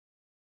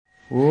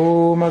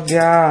Om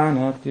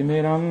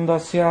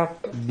Ajnanatimirandasya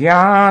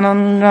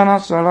Jnananjana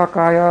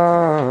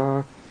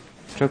Salakaya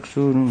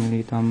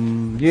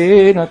Chakshurumilitam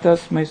Yena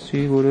Tasmai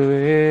Sri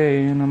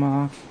Gurave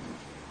Namaha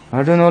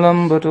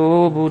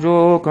Arjunolambato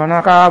Bujo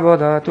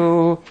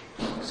Kanakabadato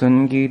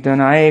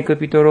Sankirtanayaka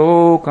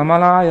Pitaro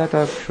Kamalaya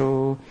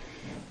Taksho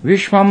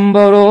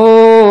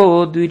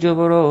Vishvambaro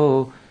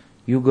Dvijavaro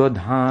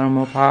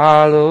Yugadharma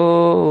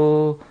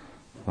Palo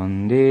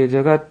Vande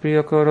Jagat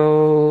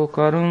Priyakaro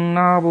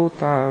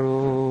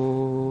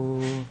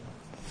Karunabhutaro.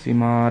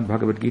 Srimad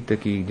Bhagavad-gita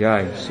ki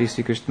jai. Sri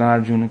Krishna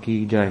Arjuna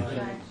ki jai.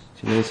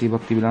 Sri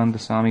Bhaktivedanta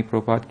Swami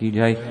Prabhupada ki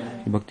jai.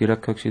 Sri Bhakti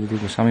Rakhak Sri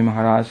Goswami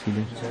Maharaj ki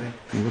jai.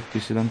 Sri Bhakti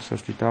Siddhanta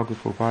Saraswati Thakur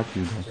Prabhupada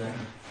ki jai.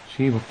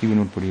 Sri Bhakti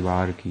Vinod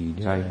Parivar ki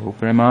jai. O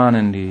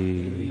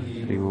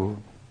Premanandi.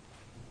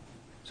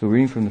 So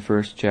reading from the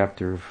first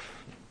chapter of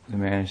the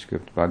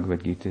manuscript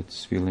Bhagavad-gita,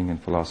 its feeling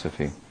and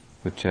philosophy,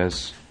 which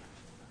has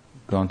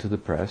gone to the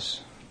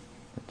press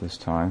at this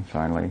time,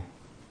 finally.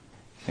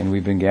 And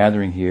we've been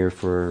gathering here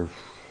for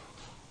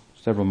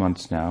several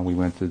months now. We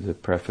went through the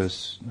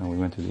preface, and we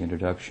went through the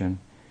introduction,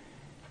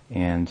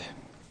 and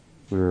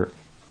we're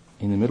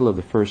in the middle of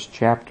the first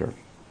chapter.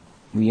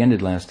 We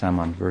ended last time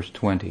on verse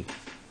 20.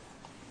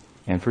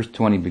 And verse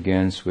 20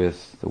 begins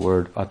with the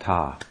word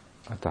atha,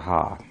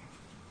 ataha.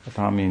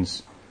 Atha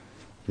means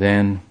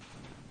then,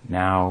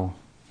 now.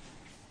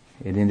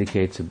 It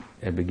indicates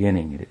a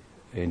beginning. It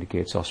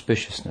indicates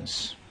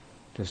auspiciousness,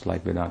 just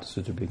like Vedanta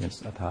Sutra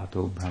begins,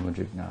 Athato Brahma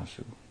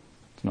Jignasu.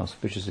 It's an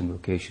auspicious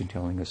invocation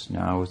telling us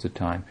now is the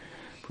time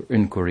for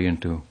inquiry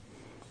into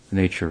the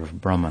nature of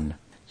Brahman.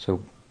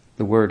 So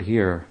the word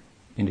here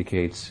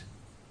indicates,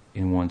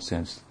 in one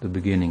sense, the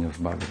beginning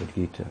of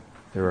Bhagavad-gita.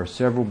 There are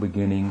several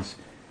beginnings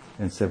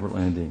and several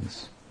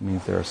endings. It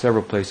means there are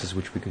several places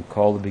which we could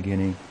call the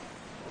beginning,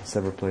 and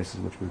several places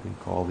which we could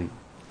call the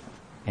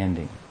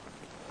ending.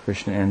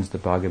 Krishna ends the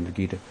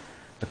Bhagavad-gita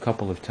a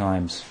couple of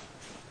times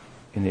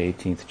in the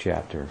 18th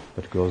chapter,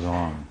 but goes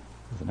on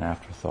with an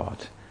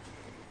afterthought.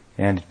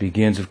 And it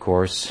begins, of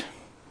course,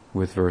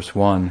 with verse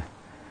 1,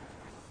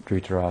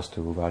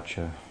 Dhritarashtra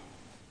Uvacha.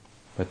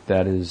 But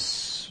that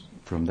is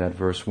from that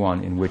verse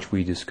 1 in which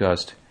we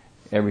discussed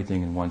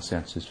everything in one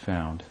sense is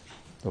found.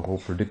 The whole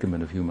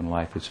predicament of human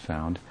life is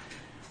found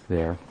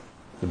there.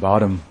 The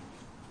bottom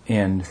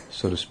end,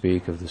 so to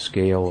speak, of the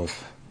scale of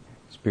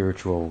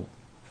spiritual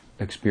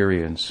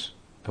experience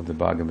of the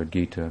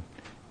Bhagavad-gita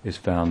is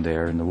found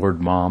there in the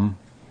word mam,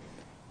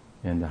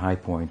 and the high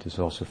point is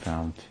also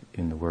found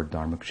in the word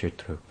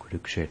dharmakshetra,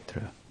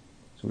 kurukshetra.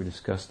 So we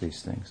discussed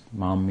these things.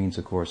 Mam means,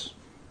 of course,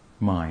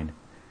 mine.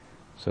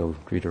 So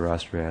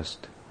Dhritarashtra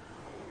asked,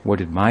 what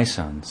did my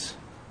sons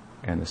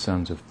and the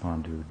sons of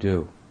Pandu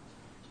do?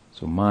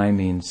 So mine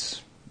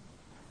means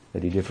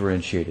that he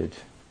differentiated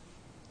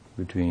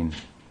between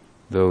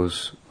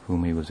those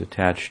whom he was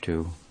attached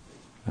to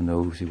and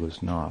those he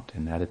was not.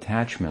 And that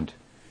attachment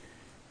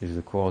is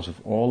the cause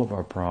of all of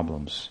our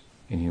problems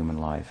in human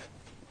life.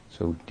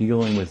 So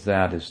dealing with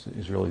that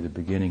is really the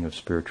beginning of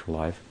spiritual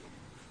life.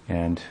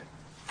 And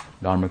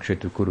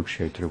Dharmakshetra,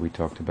 Kurukshetra, we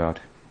talked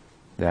about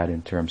that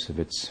in terms of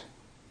its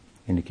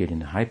indicating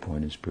the high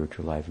point in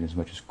spiritual life, in as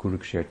much as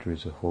Kurukshetra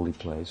is a holy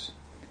place,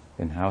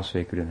 and how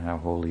sacred and how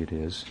holy it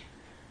is,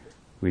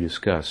 we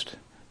discussed,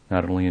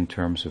 not only in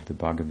terms of the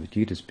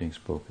Bhagavad-gita being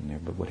spoken there,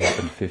 but what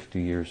happened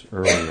 50 years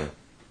earlier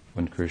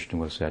when Krishna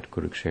was at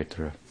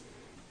Kurukshetra,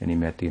 and he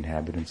met the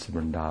inhabitants of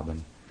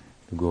Vrindavan,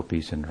 the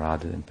gopis and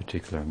Radha in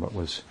particular, and what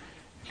was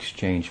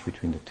exchanged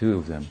between the two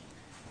of them.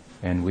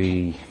 And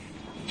we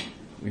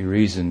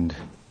reasoned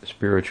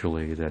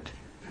spiritually that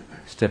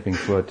stepping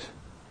foot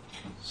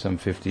some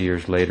 50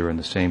 years later in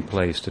the same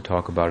place to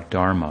talk about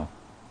Dharma,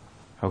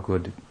 how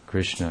could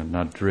Krishna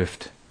not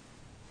drift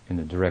in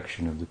the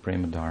direction of the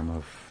Prema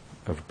Dharma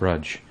of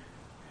Braj,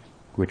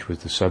 which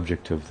was the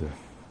subject of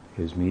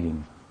his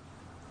meeting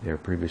there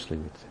previously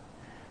with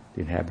the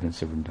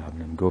inhabitants of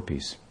Vrindavan and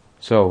gopis.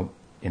 So,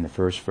 in the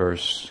first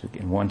verse,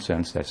 in one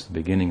sense, that's the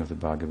beginning of the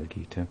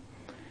Bhagavad-gita.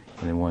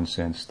 And in one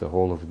sense, the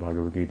whole of the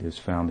Bhagavad-gita is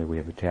found that we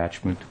have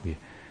attachment.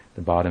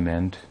 The bottom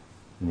end,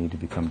 the need to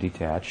become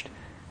detached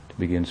to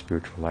begin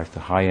spiritual life.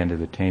 The high end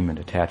of attainment,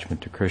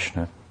 attachment to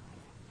Krishna.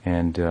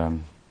 And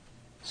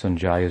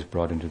Sanjaya is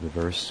brought into the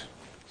verse.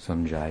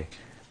 Sanjay,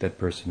 that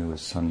person who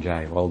is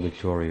Sanjay, all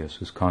victorious,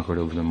 who's conquered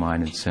over the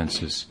mind and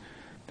senses.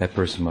 That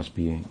person must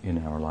be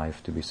in our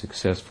life to be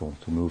successful,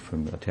 to move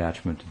from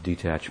attachment to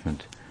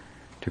detachment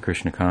to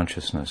Krishna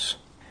consciousness.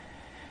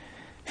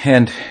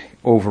 And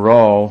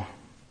overall,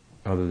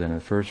 other than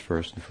the first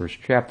verse, the first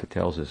chapter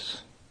tells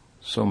us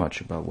so much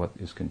about what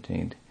is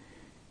contained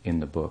in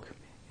the book.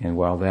 And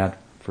while that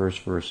first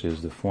verse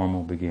is the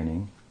formal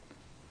beginning,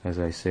 as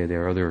I say,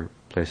 there are other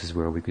places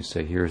where we could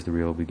say, here's the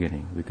real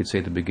beginning. We could say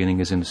the beginning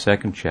is in the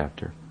second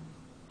chapter.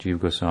 Jiva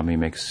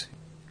Goswami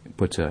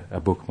puts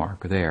a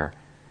bookmark there,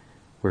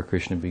 where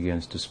Krishna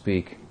begins to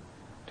speak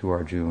to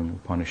Arjuna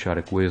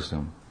Upanishadic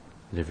wisdom,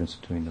 the difference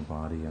between the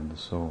body and the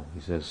soul.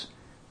 He says,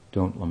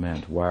 don't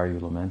lament. Why are you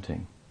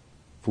lamenting?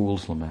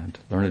 Fools lament.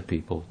 Learned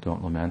people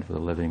don't lament for the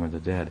living or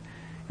the dead.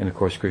 And of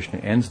course Krishna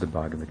ends the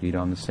Bhagavad Gita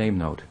on the same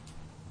note.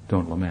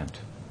 Don't lament.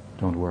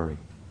 Don't worry.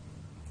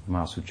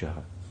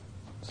 Masucha.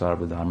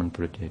 Sarvadharman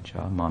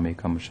pratyecha.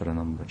 Mamekam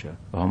sharanam vraja.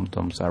 Aham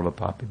tam sarva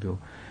papibhyo.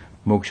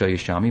 Moksha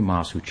yashami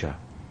masucha.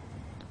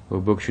 The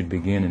book should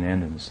begin and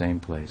end in the same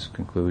place.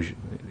 Conclusion,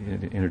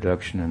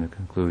 introduction and the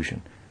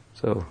conclusion.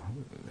 So,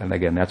 and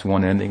again, that's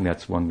one ending,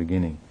 that's one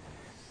beginning.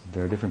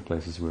 There are different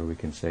places where we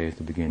can say it's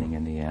the beginning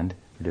and the end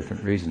for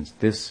different reasons.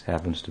 This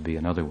happens to be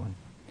another one.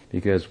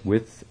 Because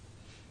with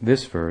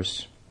this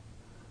verse,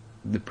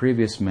 the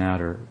previous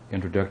matter,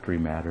 introductory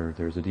matter,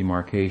 there's a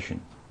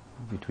demarcation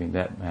between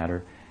that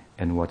matter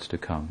and what's to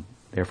come.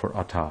 Therefore,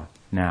 ata,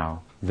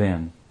 now,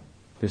 then,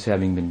 this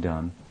having been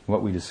done,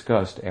 what we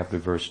discussed after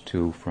verse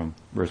 2, from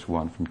verse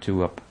 1, from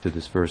 2 up to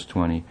this verse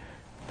 20,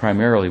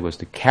 primarily was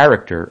the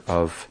character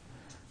of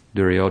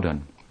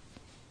Duryodhana,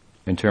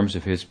 in terms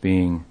of his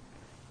being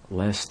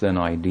less than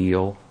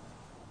ideal,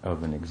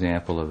 of an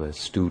example of a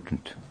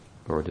student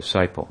or a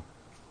disciple.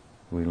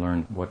 We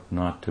learn what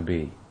not to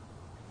be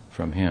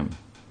from him.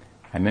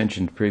 I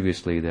mentioned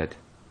previously that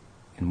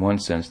in one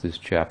sense this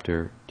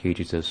chapter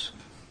teaches us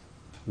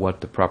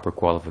what the proper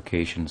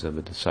qualifications of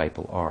a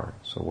disciple are.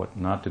 So what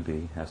not to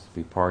be has to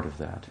be part of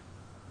that.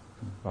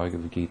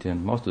 Bhagavad-gita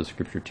and most of the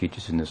scripture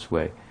teaches in this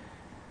way,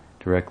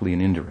 directly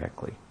and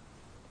indirectly.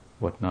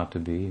 What not to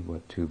be,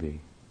 what to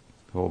be.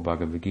 The whole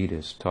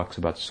Bhagavad-gita talks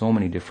about so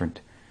many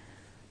different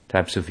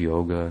types of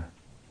yoga,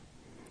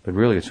 but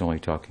really it's only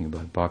talking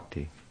about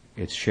bhakti.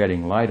 It's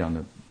shedding light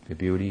on the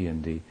beauty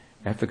and the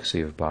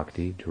efficacy of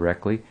bhakti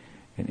directly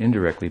and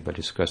indirectly by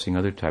discussing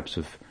other types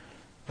of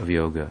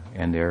yoga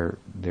and their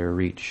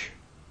reach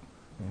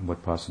and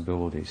what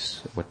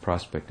possibilities, what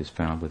prospect is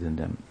found within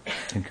them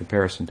in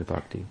comparison to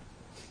bhakti.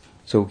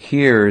 So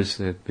here's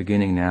the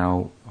beginning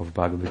now of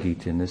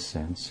Bhagavad-gita in this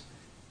sense.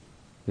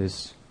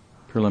 This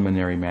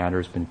preliminary matter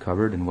has been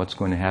covered, and what's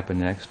going to happen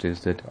next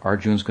is that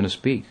Arjuna's going to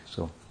speak.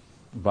 So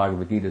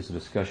Bhagavad-gita is a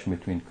discussion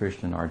between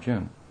Krishna and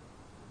Arjuna.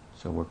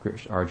 So where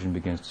Arjuna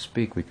begins to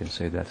speak, we can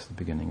say that's the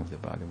beginning of the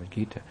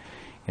Bhagavad-gita.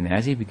 And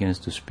as he begins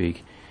to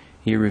speak,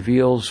 he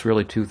reveals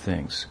really two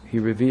things. He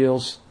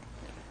reveals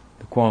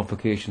the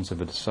qualifications of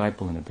a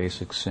disciple in a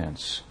basic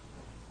sense.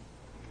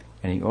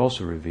 And he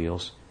also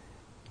reveals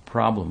the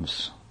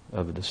problems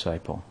of a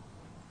disciple.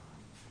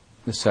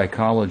 The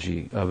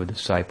psychology of a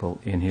disciple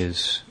in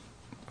his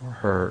or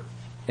her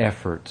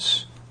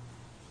efforts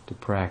to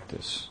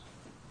practice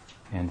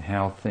and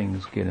how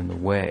things get in the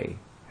way.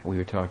 We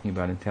were talking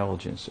about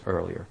intelligence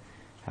earlier,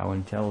 how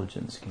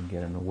intelligence can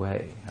get in the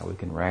way, how we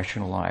can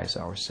rationalize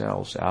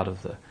ourselves out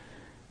of the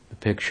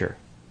picture,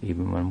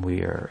 even when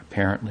we are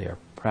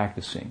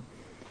practicing.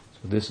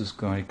 So this is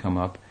going to come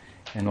up,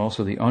 and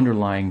also the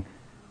underlying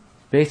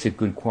basic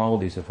good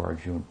qualities of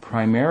Arjuna,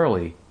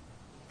 primarily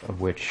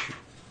of which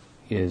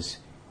is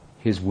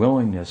his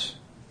willingness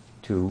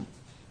to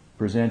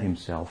present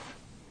himself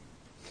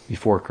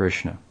before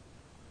Krishna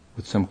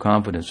with some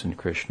confidence in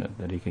Krishna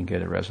that he can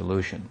get a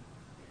resolution.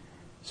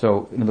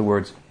 So, in other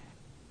words,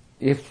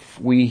 if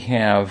we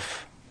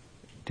have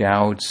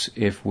doubts,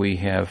 if we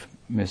have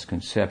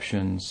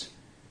misconceptions,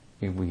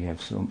 if we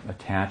have some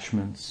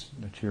attachments,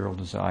 material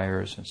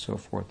desires, and so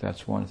forth,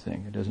 that's one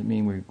thing. It doesn't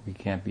mean we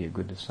can't be a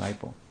good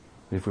disciple.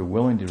 But if we're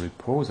willing to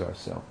repose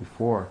ourselves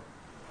before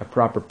a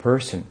proper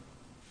person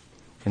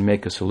and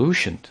make a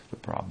solution to the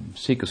problem,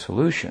 seek a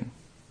solution,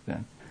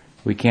 then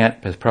we can't,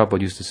 as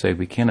Prabhupada used to say,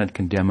 we cannot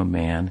condemn a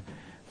man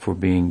for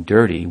being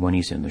dirty when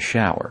he's in the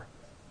shower.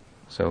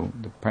 So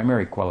the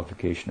primary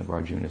qualification of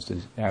Arjuna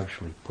is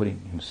actually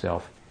putting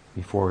himself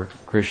before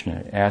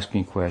Krishna,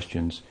 asking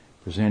questions,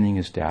 presenting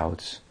his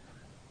doubts,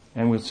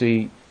 and we'll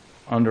see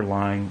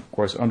underlying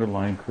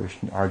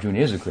Krishna, Arjuna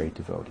is a great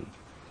devotee.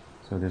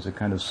 So there's a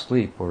kind of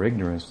sleep or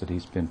ignorance that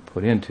he's been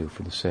put into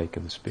for the sake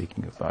of the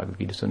speaking of Bhagavad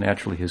Gita. So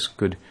naturally his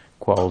good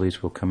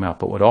qualities will come out.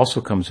 But what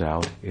also comes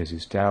out is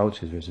his doubts,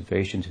 his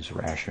reservations, his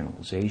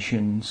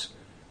rationalizations,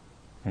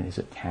 and his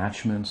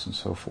attachments and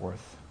so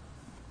forth.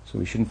 So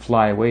we shouldn't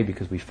fly away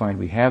because we find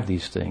we have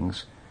these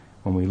things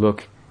when we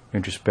look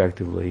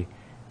introspectively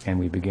and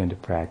we begin to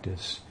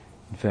practice.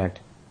 In fact,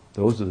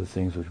 those are the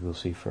things which we'll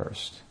see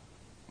first.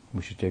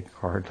 We should take a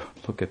hard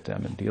look at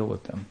them and deal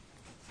with them.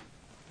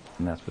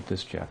 And that's what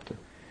this chapter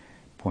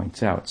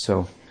points out.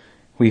 So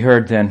we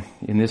heard then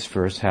in this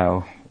verse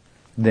how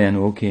then,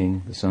 O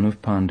king, the son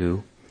of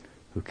Pandu,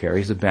 who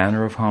carries the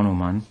banner of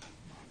Hanuman,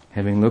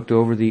 having looked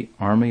over the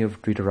army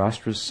of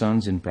Dhritarashtra's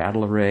sons in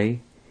battle array,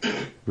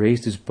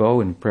 raised his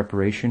bow in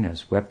preparation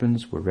as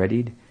weapons were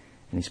readied,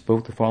 and he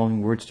spoke the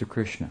following words to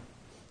Krishna,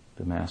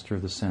 the master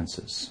of the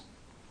senses.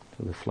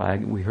 So the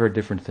flag, we heard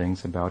different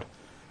things about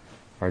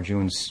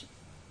Arjuna's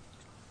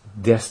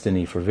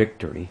destiny for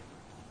victory.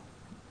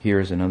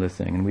 Here's another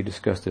thing, and we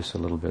discussed this a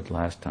little bit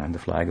last time. The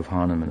flag of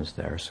Hanuman is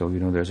there. So,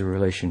 there's a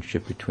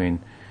relationship between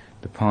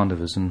the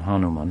Pandavas and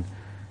Hanuman.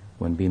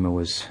 When Bhima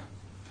was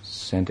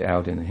sent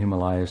out in the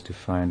Himalayas to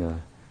find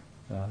a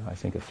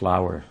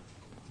flower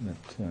that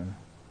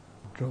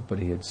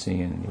Draupadi had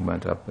seen, and he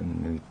went up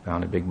and he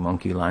found a big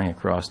monkey lying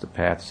across the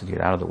path. He said,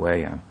 "Get out of the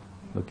way, I'm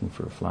looking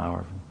for a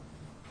flower."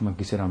 The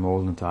monkey said, I'm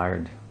old and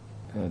tired.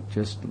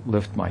 Just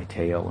lift my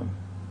tail and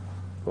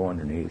go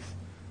underneath.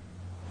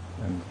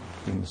 And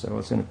Bhima said, well,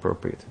 it's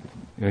inappropriate.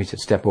 He said,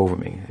 step over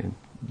me. And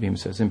Bhima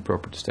said, it's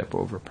inappropriate to step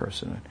over a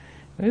person.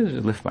 And I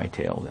just lift my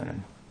tail then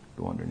and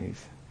go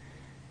underneath.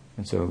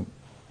 And so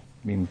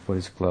Bhima put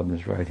his club in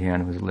his right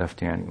hand, with his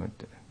left hand, he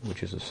went,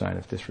 which is a sign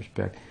of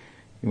disrespect.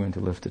 He went to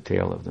lift the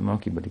tail of the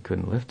monkey, but he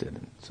couldn't lift it.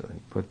 And so he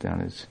put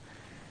down his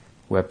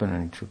weapon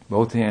and he took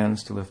both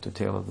hands to lift the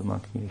tail of the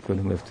monkey. He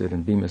couldn't lift it,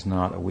 and Bhima is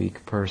not a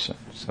weak person,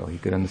 so he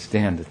could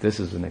understand that this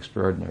is an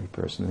extraordinary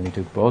person. And he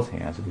took both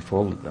hands and he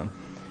folded them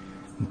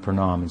and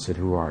pranam and said,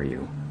 who are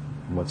you?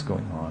 And what's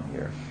going on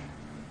here?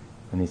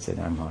 And he said,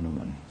 I'm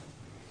Hanuman.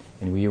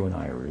 And you and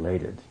I are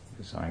related,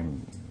 because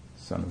I'm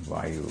son of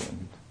Vayu,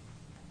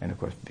 and of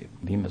course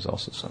Bhima is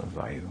also son of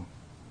Vayu.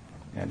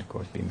 And of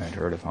course Bhima had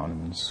heard of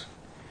Hanuman's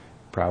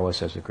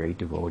prowess as a great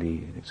devotee,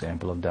 an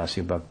example of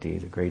Dasya Bhakti,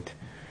 the great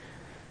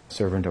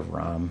servant of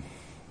Ram.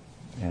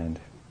 And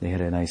they had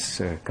a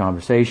nice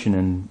conversation,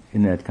 and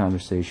in that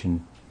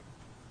conversation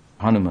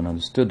Hanuman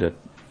understood that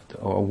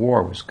a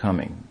war was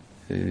coming.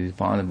 The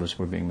Pandavas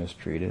were being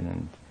mistreated,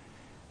 and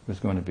it was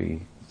going to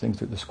be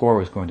the score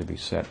was going to be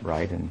set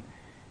right,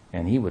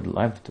 and he would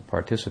love to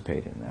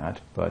participate in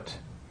that, but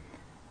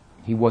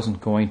he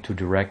wasn't going to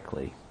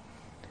directly,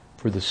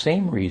 for the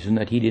same reason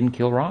that he didn't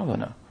kill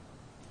Ravana.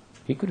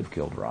 He could have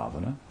killed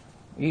Ravana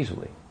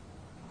easily,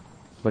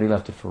 but he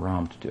left it for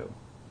Ram to do,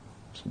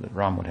 so that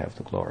Ram would have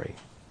the glory.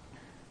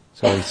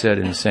 So he said,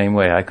 in the same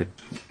way, I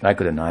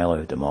could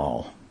annihilate them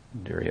all,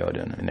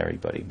 Duryodhana and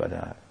everybody,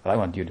 but I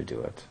want you to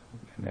do it,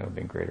 and that would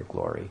bring greater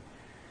glory.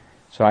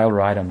 So I'll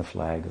ride on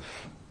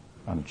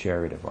the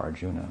chariot of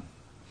Arjuna.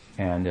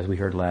 And as we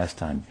heard last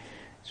time,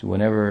 so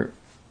whenever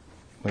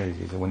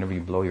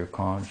you blow your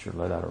conch or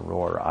let out a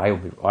roar, I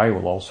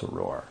will also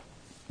roar.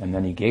 And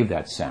then he gave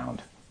that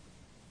sound.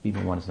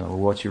 People want to know, well,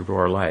 what's your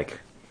roar like?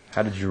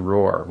 How did you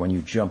roar when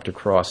you jumped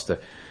across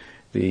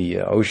the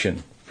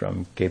ocean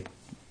from Cape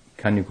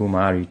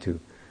Kanyakumari to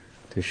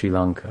Sri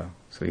Lanka?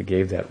 So he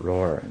gave that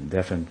roar and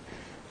deafened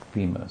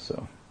Bhima.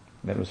 So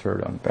that was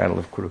heard on the Battle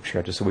of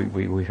Kurukshetra. So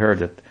we heard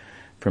that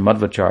from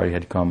Madhvacharya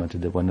had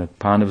commented that when the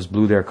Pandavas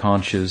blew their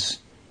conches,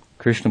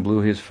 Krishna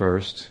blew his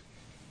first,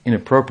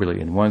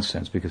 inappropriately in one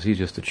sense because he's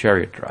just a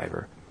chariot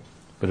driver,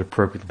 but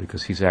appropriately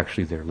because he's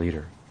actually their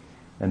leader.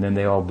 And then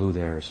they all blew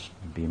theirs.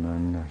 Bhima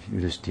and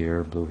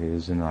Yudhishthira blew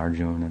his, and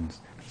Arjuna and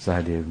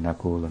Sahadev,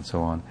 Nakul, and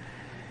so on.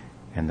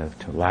 And the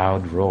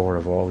loud roar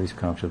of all these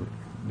conches.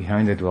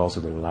 Behind it was also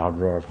the loud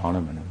roar of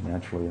Hanuman, and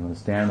naturally and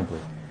understandably,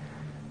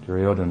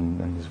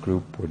 Duryodhana and his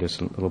group were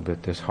just a little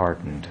bit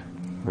disheartened,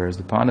 whereas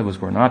the Pandavas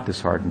were not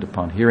disheartened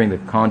upon hearing the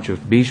conch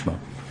of Bhishma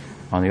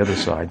on the other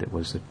side. That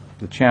was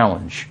the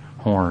challenge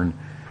horn.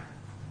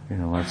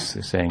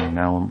 Saying,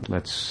 now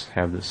let's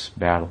have this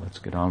battle, let's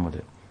get on with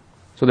it.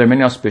 So there are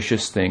many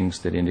auspicious things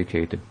that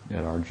indicate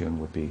that Arjuna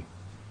would be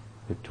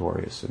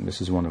victorious, and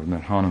this is one of them.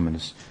 That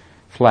Hanuman's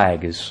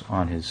flag is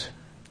on his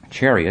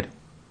chariot,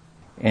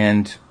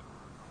 and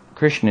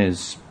Krishna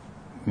is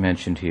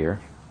mentioned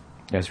here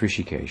as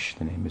Rishikesh.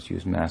 The name is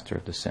used, master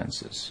of the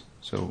senses.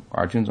 So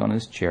Arjuna's on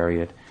his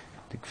chariot.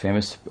 The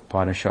famous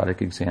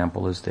Upanishadic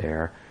example is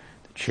there.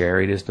 The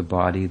chariot is the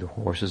body, the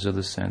horses are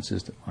the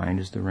senses, the mind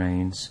is the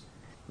reins,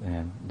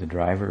 and the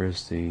driver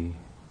is the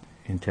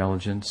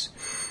intelligence,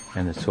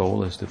 and the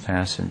soul is the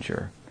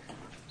passenger.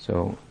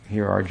 So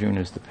here Arjuna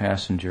is the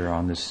passenger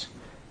on this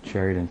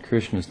chariot, and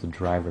Krishna is the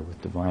driver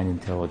with divine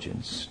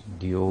intelligence.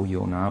 Diyo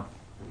yona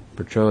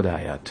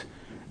prachodayat,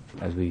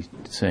 as we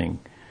sing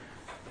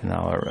in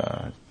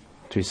our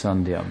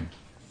Trisandhyam,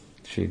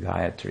 Sri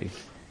Gayatri.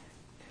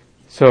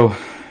 So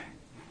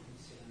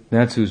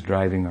that's who's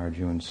driving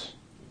Arjuna's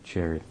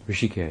chariot,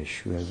 Rishikesh,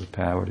 who has the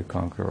power to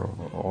conquer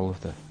all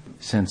of the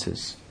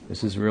senses.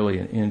 This is really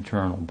an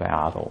internal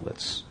battle that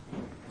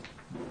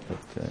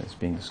is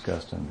being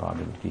discussed in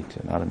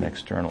Bhagavad-gita, not an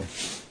external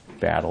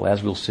battle.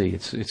 As we'll see,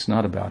 it's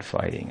not about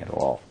fighting at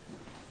all.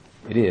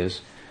 It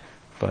is,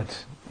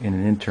 but in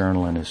an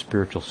internal and a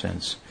spiritual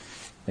sense.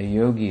 A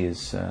yogi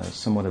is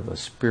somewhat of a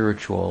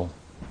spiritual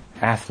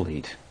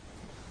athlete,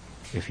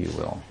 if you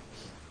will.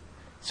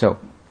 So,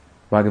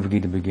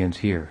 Bhagavad-gita begins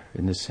here,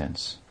 in this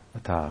sense.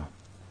 Atha.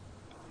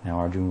 Now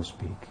Arjuna will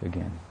speak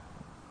again.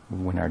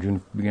 When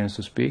Arjuna begins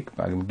to speak,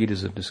 Bhagavad-gita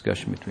is a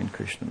discussion between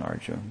Krishna and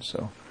Arjuna.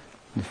 So,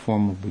 the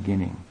formal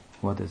beginning,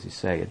 what does he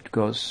say? It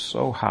goes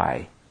so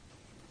high.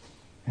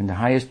 And the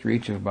highest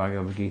reach of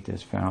Bhagavad-gita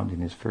is found in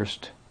his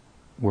first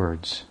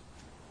words.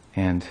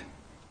 And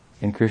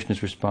in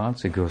Krishna's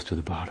response, it goes to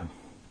the bottom,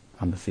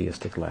 on the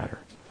theistic ladder.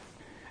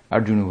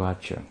 Arjuna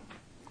Vacha.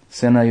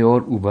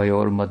 Senayor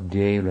ubayor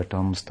madhye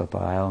ratam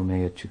stapaya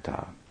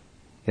meyachyuta.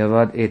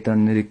 Yavad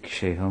etan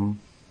niriksheham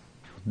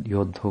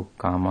yodho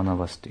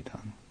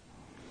kamanavastitan.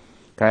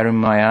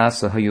 Kairmaya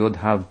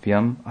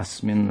sahayodhavyam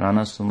asmin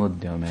rana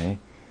sumudyame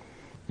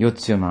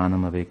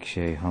yotsyamanam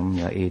aveksheham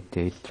ya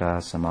etetra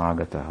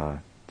samagataha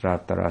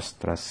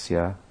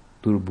tratarastrasya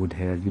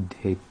turbudher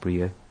yudhe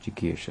priya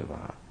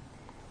chikeshavaha.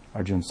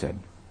 Arjuna said,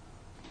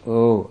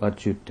 O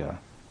Achyuta,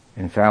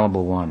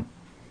 infallible one,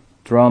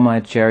 draw my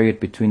chariot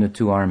between the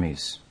two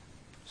armies,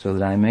 so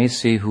that I may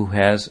see who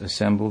has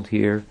assembled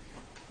here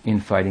in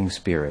fighting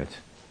spirit,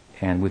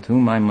 and with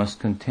whom I must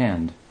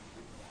contend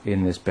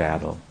in this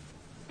battle.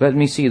 Let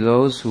me see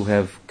those who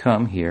have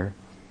come here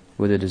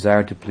with a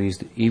desire to please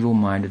the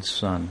evil-minded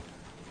son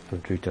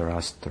of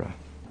Dhritarashtra.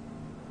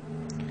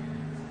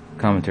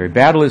 Commentary.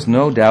 Battle is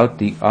no doubt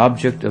the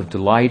object of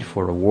delight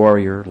for a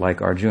warrior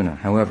like Arjuna.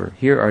 However,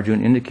 here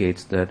Arjuna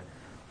indicates that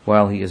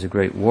while he is a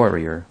great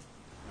warrior,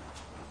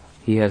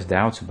 he has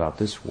doubts about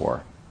this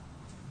war.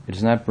 It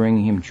is not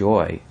bringing him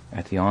joy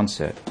at the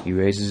onset. He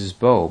raises his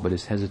bow, but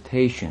his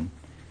hesitation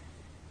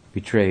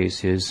betrays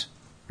his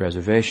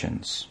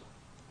reservations.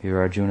 Here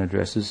Arjuna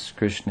addresses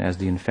Krishna as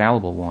the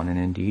infallible one, and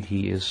indeed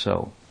he is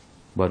so.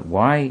 But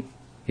why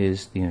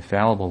is the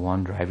infallible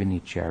one driving the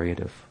chariot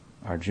of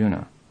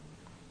Arjuna?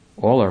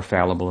 All are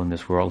fallible in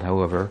this world,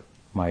 however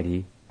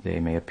mighty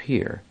they may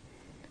appear.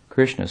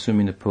 Krishna,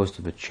 assuming the post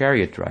of a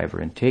chariot driver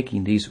and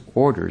taking these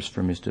orders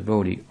from his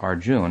devotee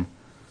Arjuna,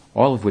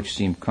 all of which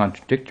seem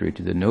contradictory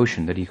to the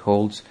notion that he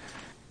holds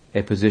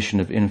a position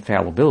of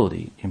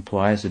infallibility,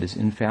 implies that his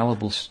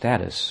infallible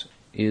status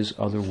is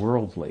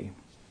otherworldly.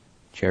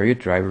 Chariot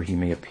driver he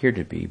may appear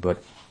to be,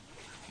 but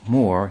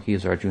more, he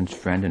is Arjuna's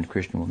friend and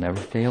Krishna will never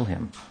fail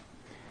him.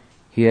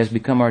 He has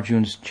become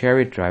Arjuna's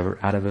chariot driver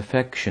out of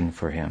affection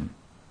for him.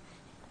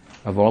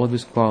 Of all of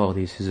his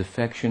qualities, his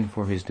affection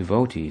for his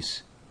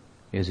devotees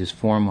is his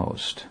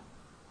foremost.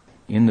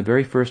 In the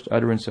very first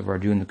utterance of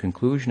Arjuna, the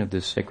conclusion of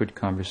this sacred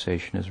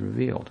conversation is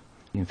revealed.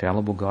 The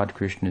infallible God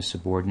Krishna is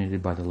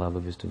subordinated by the love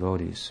of his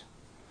devotees.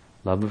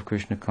 Love of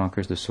Krishna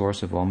conquers the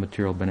source of all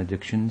material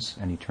benedictions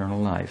and eternal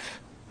life.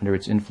 Under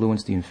its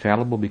influence, the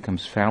infallible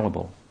becomes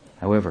fallible.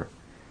 However,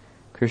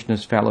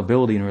 Krishna's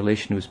fallibility in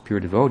relation to his pure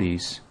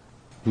devotees,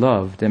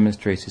 love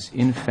demonstrates his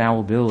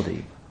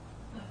infallibility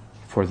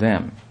for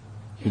them.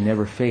 He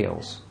never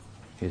fails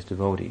his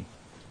devotee.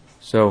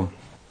 So,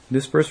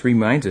 this verse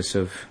reminds us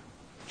of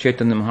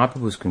Chaitanya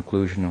Mahaprabhu's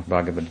conclusion of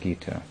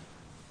Bhagavad-gita.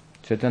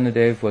 Chaitanya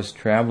Dev was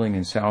traveling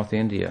in South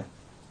India.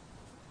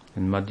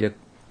 In Madhya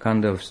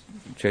Kanda of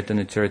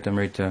Chaitanya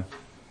Charitamrita,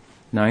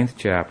 9th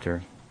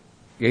chapter.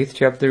 8th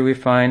chapter we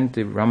find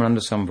the Ramananda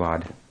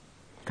Samvad,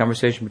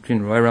 conversation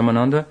between Roy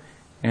Ramananda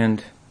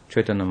and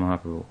Chaitanya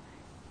Mahaprabhu.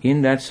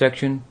 In that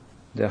section,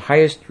 the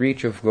highest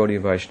reach of Gaudiya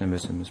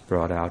Vaishnavism is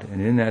brought out,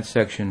 and in that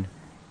section,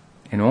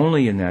 and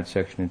only in that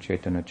section in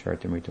Chaitanya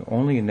Charitamrita,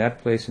 only in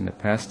that place in the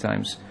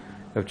pastimes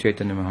of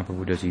Chaitanya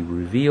Mahaprabhu does he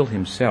reveal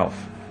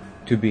himself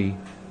to be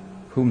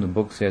whom the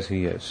book says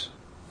he is.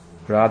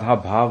 Radha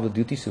Bhava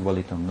Duti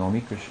Sivalitam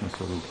Nomi Krishna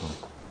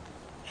Sarupam.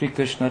 Sri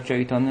Krishna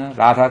Chaitanya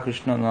Radha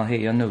Krishna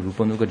Naheyana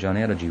Rupanuga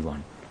Janera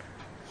Jivan.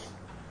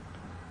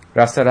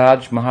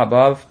 Rasaraj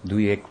Mahabhav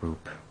Duyek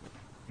Rup.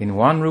 In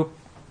one Rup,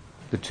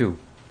 the two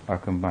are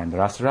combined.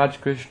 Rasaraj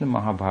Krishna,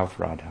 Mahabhav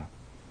Radha.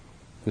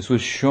 This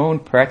was shown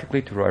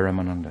practically to Roy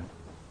Ramananda.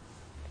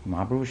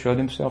 Mahaprabhu showed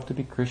himself to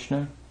be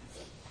Krishna.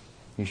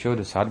 He showed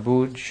as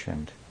Sadbhuj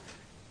and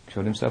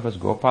showed himself as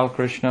Gopal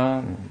Krishna.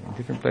 In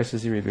different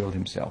places he revealed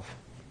himself.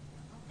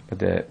 But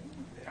the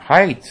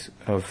height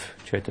of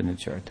Chaitanya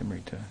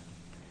Charitamrita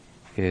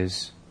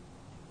is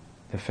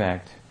the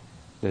fact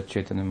that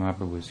Chaitanya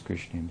Mahaprabhu is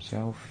Krishna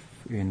himself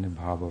in the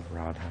bhava of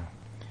Radha.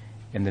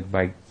 And that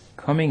by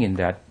coming in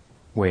that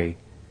way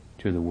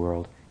to the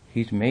world,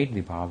 he's made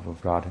the bhava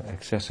of Radha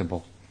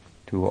accessible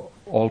to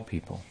all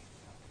people.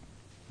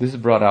 This is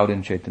brought out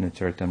in Chaitanya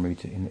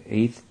Charitamrita in the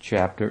 8th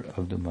chapter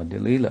of the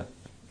Madhya Lila.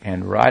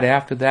 And right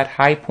after that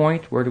high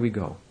point, where do we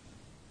go?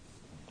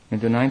 In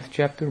the 9th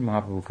chapter,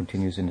 Mahaprabhu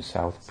continues in the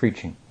south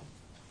preaching.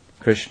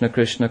 Krishna,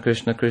 Krishna,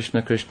 Krishna,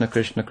 Krishna, Krishna,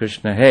 Krishna,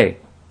 Krishna, hey.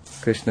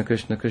 Krishna,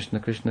 Krishna, Krishna,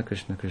 Krishna,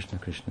 Krishna, Krishna,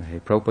 Krishna, hey.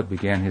 Prabhupada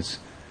began his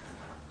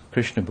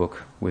Krishna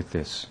book with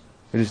this.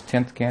 It is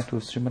 10th canto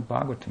of Srimad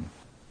Bhagavatam.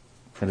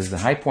 That is the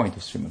high point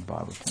of Srimad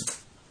Bhagavatam.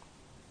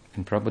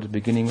 And Prabhupada is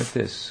beginning with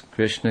this.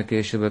 Krishna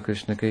Keshava,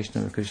 Krishna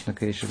Keshava, Krishna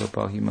Keshava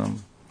Pahimam.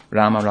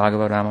 Rama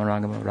Raghava, Rama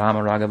Raghava, Rama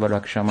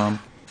Raghava Rakshamam.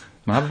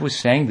 Mahaprabhu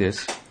sang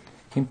this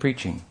in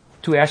preaching.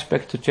 Two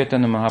aspects to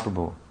Chaitanya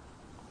Mahaprabhu.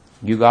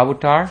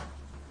 Yugavatar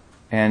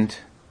and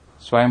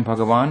Swayam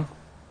Bhagavan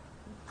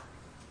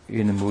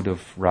in the mood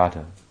of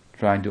Radha,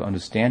 trying to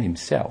understand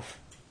himself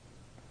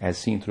as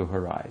seen through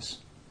her eyes.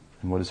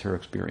 And what is her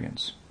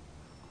experience?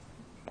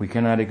 We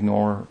cannot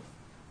ignore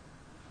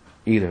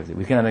either.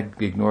 We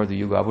cannot ignore the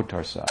Yuga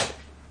Avatar side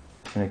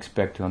and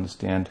expect to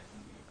understand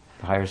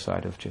the higher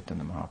side of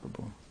Chaitanya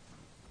Mahaprabhu.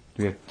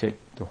 We have to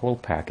take the whole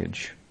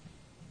package.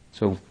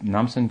 So,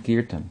 Nam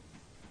Sankirtan,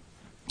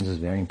 this is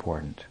very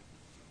important.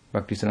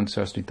 Bhaktisiddhanta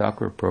Saraswati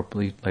Thakur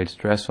appropriately laid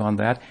stress on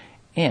that,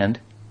 and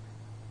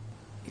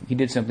he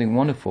did something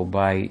wonderful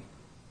by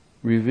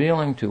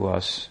revealing to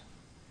us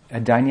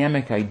a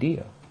dynamic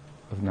idea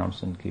of Nam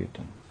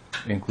Sankirtan,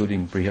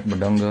 including Brihat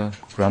Mridanga,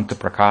 Grantha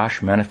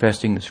Prakash,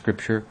 manifesting the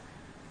scripture.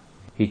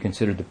 He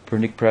considered the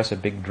Purnik press a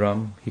big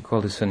drum. He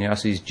called his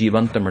sannyasis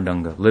Jivanta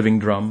Mridanga, living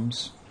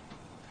drums.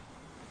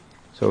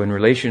 So in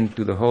relation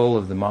to the whole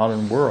of the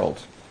modern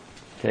world,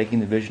 taking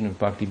the vision of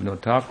Bhakti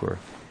Vinod Thakur,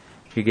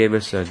 He gave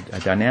us a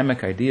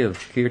dynamic idea of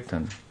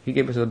kirtan. He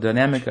gave us a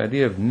dynamic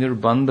idea of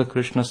nirbandha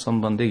Krishna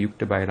sambandhe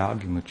yukta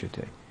vairagya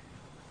muchyate.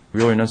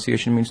 Real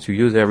renunciation means to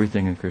use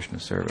everything in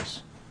Krishna's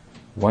service.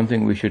 One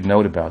thing we should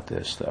note about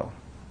this, though.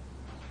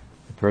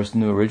 The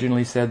person who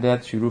originally said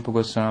that, Sri Rupa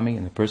Goswami,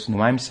 and the person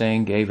who I'm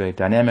saying gave a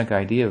dynamic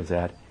idea of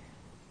that,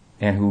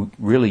 and who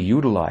really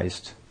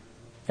utilized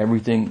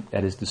everything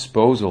at his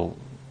disposal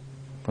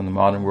from the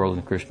modern world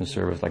in Krishna's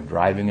service, like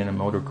driving in a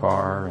motor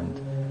car and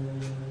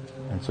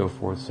so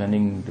forth,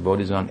 sending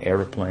devotees on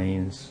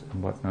airplanes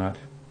and whatnot.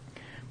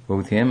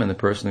 Both him and the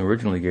person who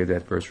originally gave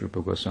that verse,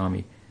 Rupa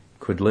Goswami,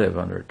 could live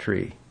under a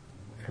tree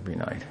every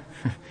night.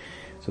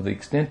 So the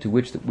extent to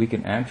which that we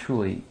can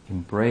actually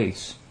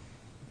embrace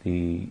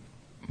the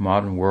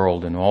modern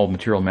world and all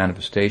material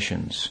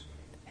manifestations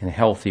in a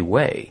healthy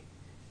way,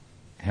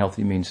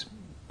 healthy means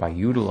by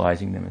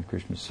utilizing them in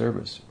Krishna's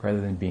service rather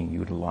than being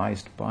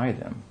utilized by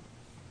them,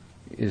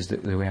 is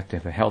that we have to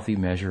have a healthy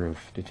measure of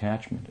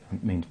detachment.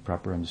 It means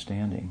proper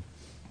understanding.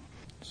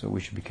 So we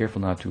should be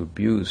careful not to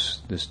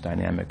abuse this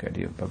dynamic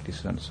idea of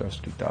Bhaktisiddhanta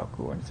Saraswati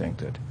Thakur and think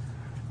that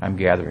I'm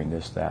gathering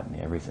this, that, and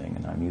everything,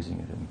 and I'm using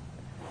it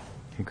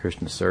in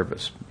Krishna's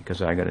service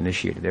because I got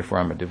initiated. Therefore,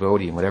 I'm a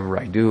devotee, and whatever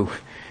I do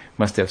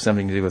must have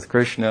something to do with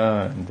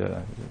Krishna. And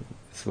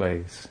this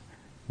way,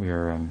 we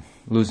are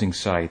losing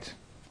sight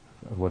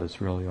of what it's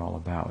really all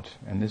about.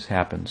 And this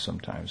happens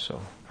sometimes,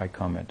 so I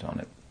comment on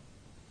it.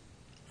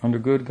 Under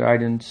good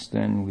guidance,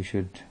 then we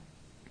should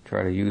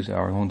try to use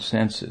our own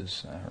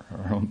senses,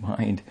 our own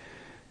mind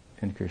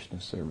in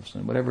Krishna's service.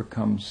 And whatever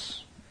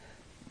comes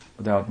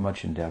without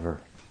much endeavor,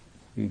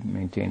 we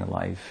maintain a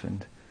life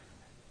and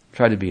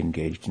try to be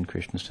engaged in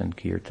Krishna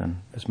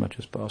Sankirtan as much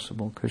as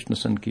possible. Krishna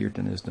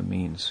Sankirtan is the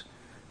means.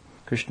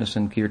 Krishna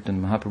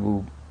Sankirtan,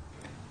 Mahaprabhu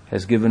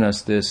has given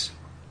us this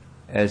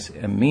as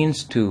a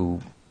means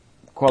to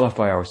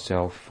qualify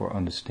ourselves for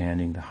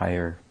understanding the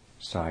higher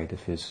side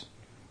of his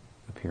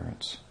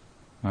appearance.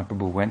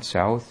 Mahaprabhu went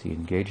south, he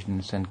engaged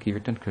in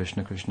Sankirtan,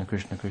 Krishna, Krishna,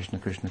 Krishna, Krishna,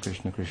 Krishna,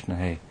 Krishna, Krishna,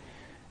 hey.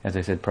 As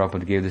I said,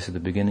 Prabhupada gave this at the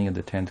beginning of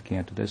the 10th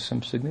canto. There's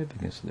some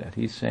significance to that.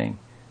 He's saying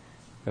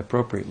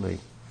appropriately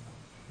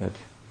that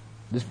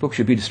this book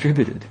should be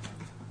distributed.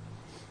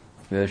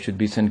 There should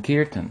be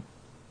Sankirtan,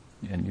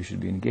 and you should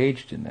be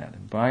engaged in that.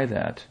 And by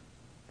that,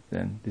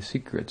 then the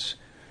secrets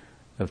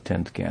of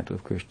 10th canto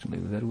of Krishna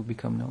Lila, that will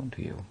become known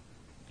to you.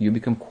 You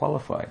become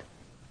qualified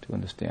to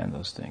understand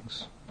those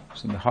things.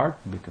 So the heart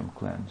will become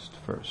cleansed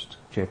first.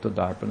 Cheto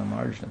Darpana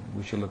Marjanam.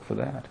 We should look for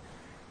that.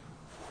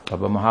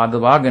 Baba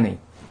Mahadavagani,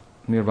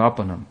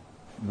 Nirvapanam,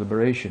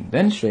 liberation.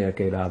 Then Shreya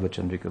Kairava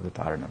Chandrika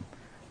Vitaranam.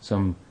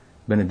 Some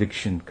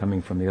benediction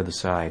coming from the other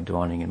side,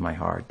 dawning in my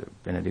heart, the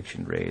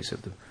benediction rays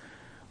of the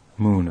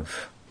moon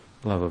of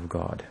love of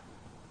God.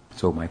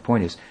 So my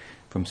point is,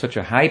 from such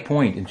a high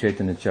point in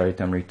Chaitanya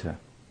Charitamrita,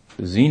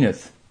 the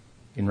zenith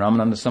in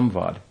Ramananda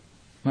Samvad,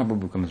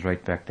 Mahaprabhu comes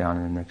right back down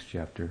in the next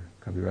chapter.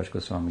 Kaviraj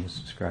Goswami is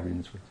describing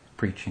this with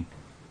preaching.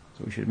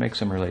 So we should make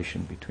some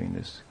relation between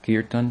this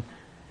kirtan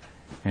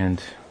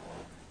and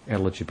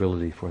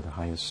eligibility for the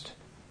highest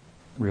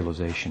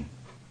realization.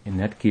 In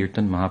that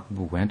kirtan,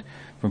 Mahaprabhu went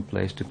from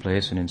place to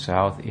place, and in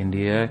South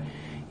India,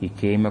 he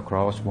came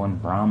across one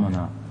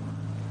Brahmana.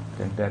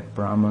 And that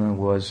Brahmana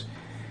was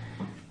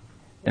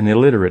an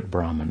illiterate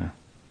Brahmana.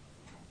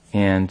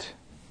 And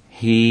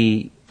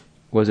he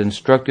was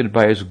instructed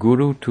by his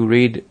guru to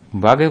read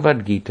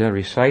Bhagavad-gita,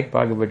 recite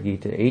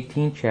Bhagavad-gita,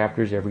 18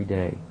 chapters every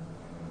day.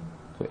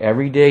 So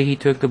every day he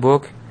took the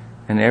book,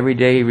 and every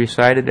day he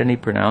recited, and he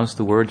pronounced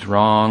the words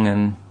wrong,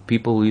 and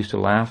people used to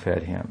laugh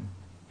at him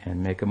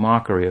and make a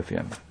mockery of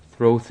him,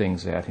 throw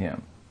things at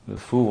him. The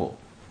fool.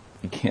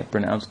 He can't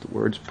pronounce the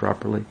words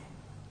properly.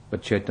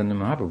 But Chaitanya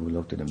Mahaprabhu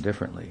looked at him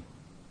differently.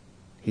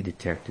 He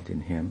detected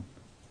in him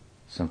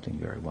something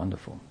very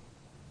wonderful.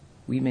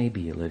 We may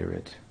be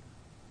illiterate.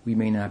 We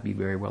may not be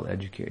very well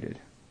educated.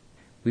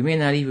 We may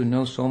not even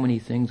know so many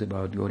things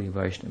about Gaudiya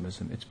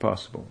Vaishnavism. It's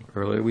possible.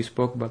 Earlier we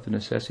spoke about the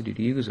necessity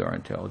to use our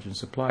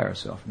intelligence, apply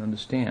ourselves, and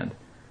understand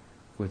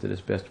with it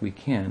as best we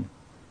can.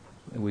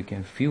 We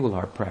can fuel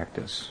our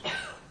practice.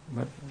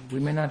 But we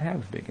may not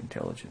have big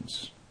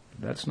intelligence.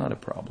 That's not a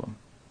problem.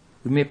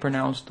 We may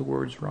pronounce the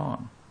words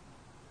wrong.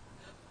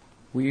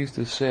 We used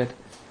to sit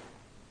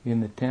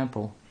in the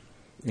temple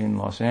in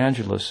Los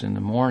Angeles in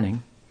the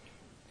morning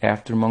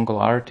after Mangal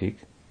Arati.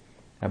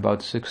 About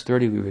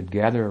 6:30 we would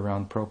gather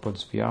around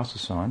Prabhupada's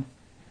Vyasasan.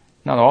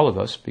 Not all of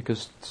us,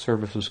 because the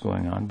service was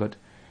going on, but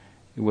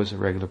it was a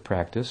regular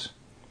practice.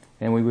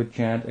 And we would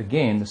chant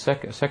again, the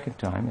second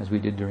time, as we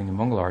did during the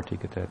Mangal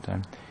Arati at that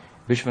time,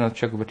 Vishwanath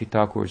Chakravarti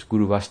Thakur's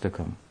Guru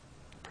Vastakam,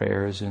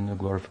 prayers in the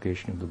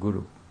glorification of the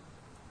Guru.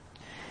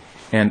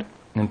 And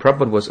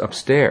Prabhupada was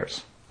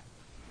upstairs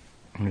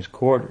in his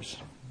quarters,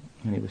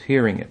 and he was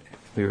hearing it.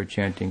 We were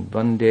chanting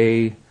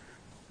Vande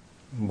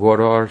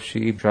Gaurār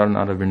Shri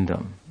Charanara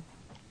Vrindam.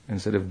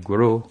 Instead of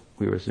Guru,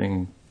 we were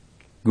singing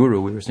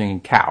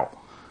cow.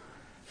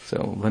 So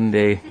one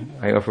day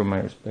I offer my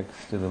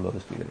respects to the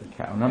lotus feet of the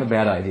cow. Not a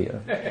bad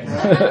idea,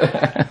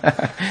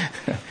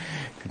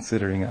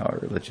 considering our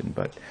religion,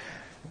 but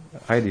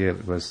idea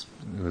was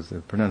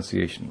the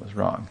pronunciation was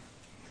wrong.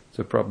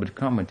 So Prabhupada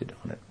commented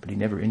on it, but he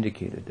never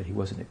indicated that he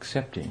wasn't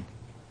accepting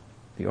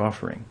the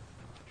offering.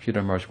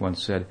 Sridhar Maharaj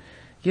once said,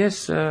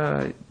 yes,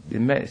 it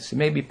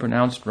may be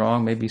pronounced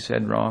wrong, may be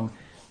said wrong,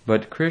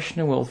 but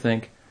Krishna will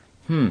think,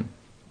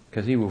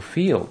 because he will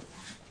feel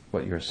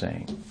what you're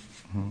saying.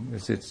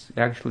 It's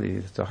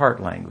a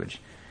heart language.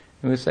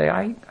 He would say,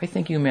 I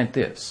think you meant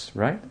this,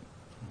 right?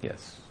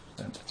 Yes,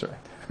 that's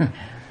right.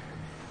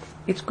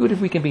 It's good if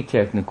we can be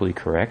technically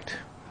correct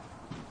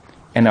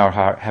and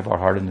have our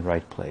heart in the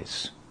right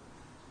place.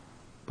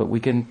 But we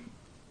can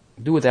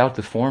do without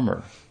the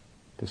former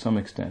to some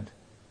extent,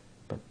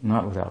 but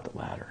not without the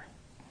latter.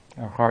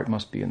 Our heart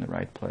must be in the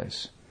right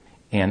place.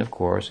 And of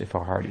course, if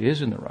our heart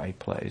is in the right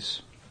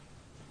place,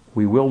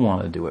 we will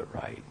want to do it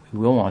right. We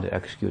will want to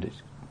execute it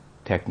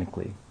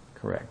technically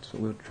correct. So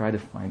we'll try to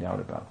find out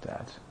about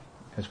that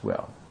as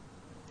well.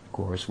 Of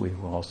course, we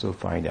will also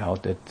find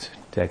out that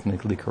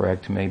technically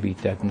correct may be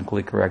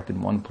technically correct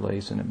in one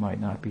place and it might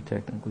not be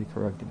technically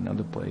correct in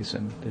another place,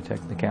 and the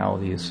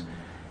technicality is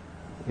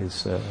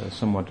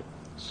somewhat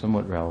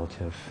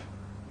relative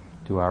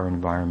to our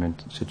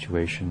environment,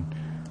 situation,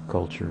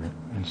 culture,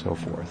 and so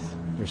forth.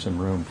 There's some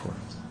room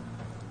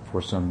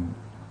for some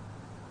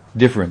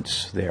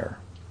difference there.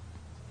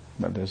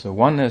 But there's a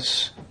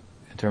oneness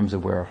in terms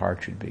of where our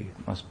heart should be.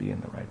 It must be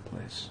in the right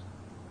place.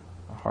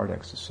 A heart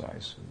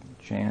exercise.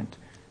 Chant,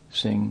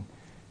 sing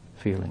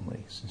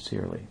feelingly,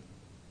 sincerely.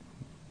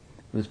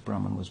 This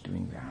Brahman was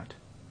doing that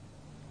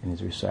in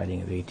his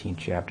reciting of 18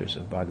 chapters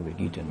of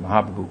Bhagavad-gita, and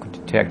Mahaprabhu could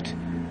detect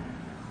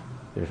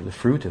the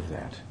fruit of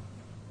that.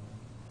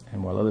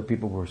 And while other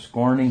people were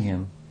scorning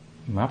him,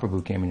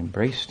 Mahaprabhu came and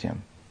embraced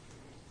him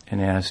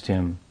and asked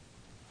him,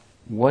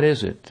 what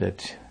is it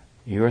that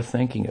you're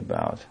thinking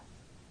about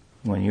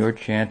when you're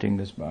chanting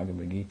this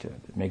Bhagavad-gita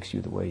that makes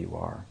you the way you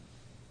are?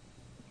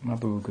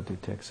 Mahaprabhu could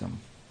detect some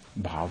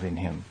bhav in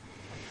him.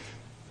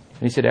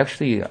 And he said,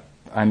 actually,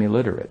 I'm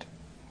illiterate.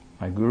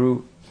 My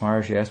Guru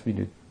Maharaj asked me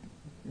to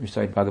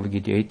recite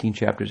Bhagavad-gita 18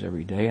 chapters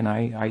every day, and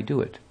I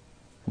do it.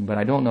 But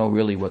I don't know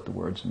really what the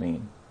words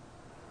mean.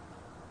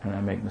 And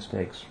I make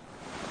mistakes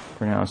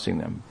pronouncing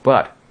them.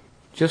 But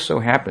just so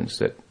happens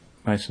that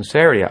my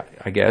sincerity,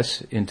 I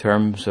guess, in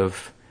terms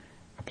of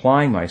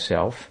applying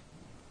myself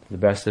to the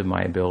best of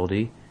my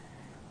ability,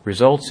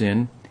 results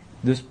in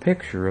this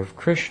picture of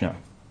Krishna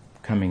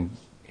coming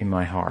in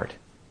my heart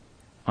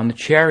on the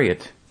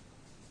chariot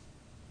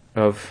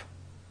of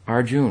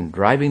Arjuna,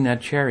 driving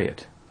that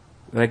chariot,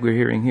 like we're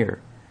hearing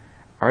here.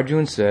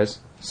 Arjuna says,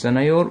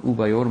 Sanayor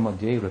ubayor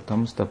madhye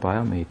ratam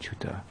stapaya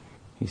mechuta.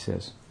 He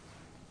says,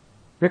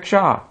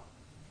 rickshaw.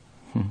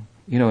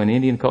 In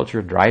Indian culture,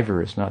 a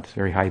driver is not a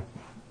very high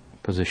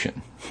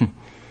position.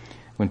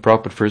 When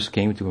Prabhupada first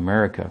came to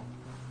America,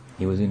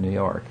 he was in New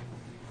York,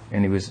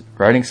 and he was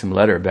writing some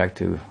letter back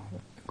to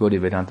Gaudiya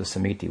Vedanta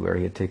Samiti, where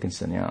he had taken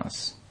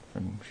sannyas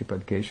from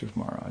Sripad Keshav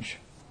Maharaj.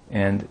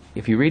 And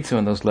if you read some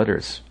of those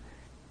letters,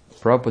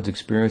 Prabhupada's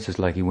experience is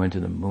like he went to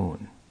the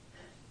moon,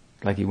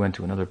 like he went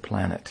to another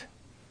planet.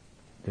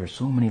 There are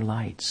so many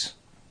lights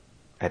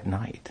at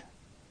night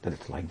that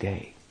it's like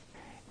day.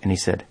 And he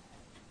said,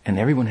 and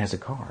everyone has a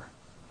car,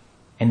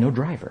 and no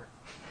driver.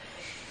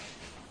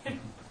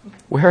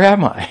 Where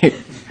am I?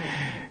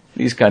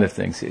 These kind of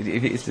things.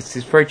 It's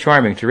very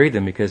charming to read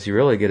them because you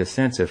really get a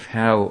sense of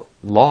how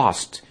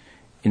lost,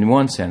 in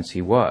one sense,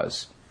 he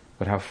was,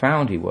 but how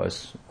found he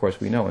was, of course,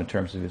 we know in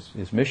terms of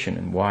his mission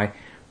and why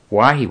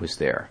he was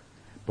there.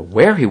 But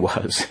where he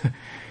was,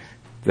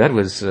 that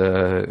was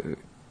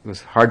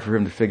hard for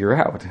him to figure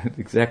out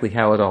exactly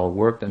how it all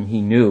worked. I mean,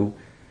 he knew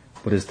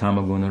what is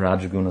tamaguna,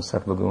 rajaguna,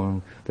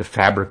 sattva-guna, the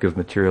fabric of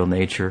material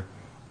nature.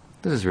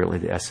 This is really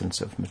the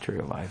essence of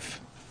material life.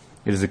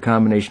 It is a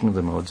combination of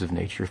the modes of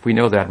nature. If we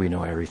know that, we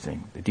know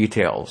everything. The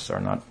details are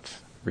not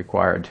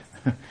required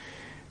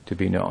to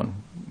be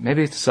known.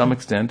 Maybe to some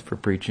extent for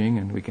preaching,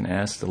 and we can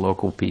ask the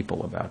local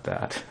people about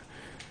that.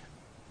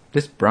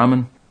 This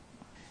Brahman,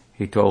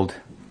 he told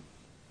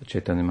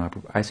Chaitanya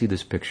Mahaprabhu, I see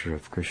this picture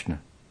of Krishna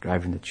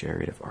driving the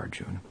chariot of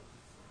Arjuna,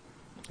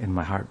 and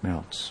my heart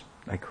melts.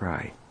 I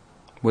cry.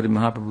 What did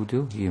Mahaprabhu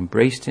do? He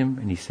embraced him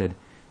and he said,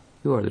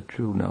 you are the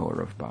true knower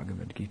of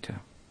Bhagavad-gita.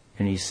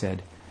 And he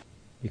said,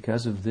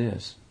 because of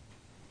this,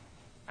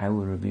 I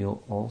will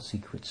reveal all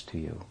secrets to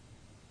you.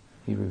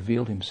 He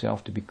revealed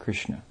himself to be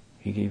Krishna.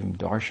 He gave him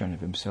darshan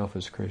of himself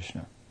as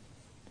Krishna.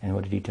 And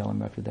what did he tell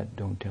him after that?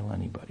 Don't tell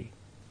anybody.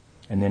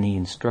 And then he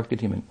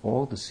instructed him in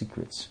all the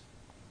secrets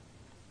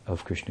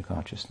of Krishna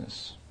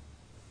consciousness.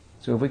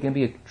 So if we can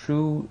be a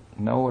true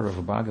knower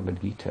of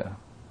Bhagavad-gita,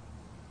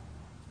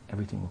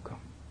 everything will come.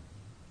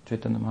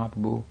 Chaitanya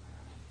Mahaprabhu,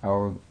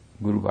 our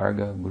Guru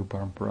Varga, Guru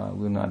Parampara,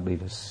 will not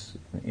leave us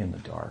in the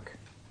dark.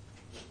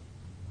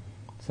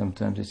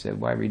 Sometimes they said,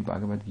 why read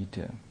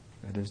Bhagavad-gita?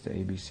 That is the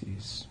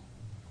ABCs.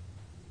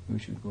 We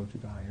should go to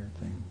the higher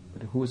thing.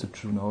 But who is a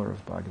true knower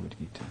of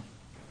Bhagavad-gita?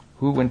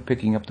 Who, when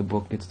picking up the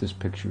book, gets this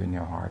picture in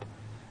their heart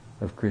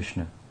of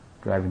Krishna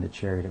driving the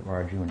chariot of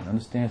Arjuna and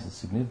understands its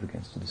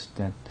significance to the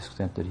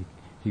extent that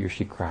he or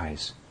she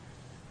cries?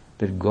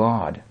 that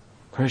God,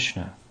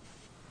 Krishna,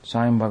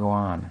 Swayam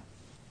Bhagavan,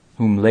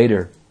 whom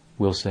later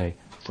we'll say,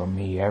 from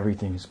me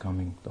everything is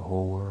coming, the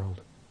whole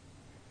world,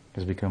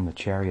 has become the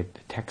chariot,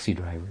 the taxi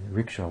driver, the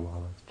rickshaw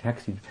wala,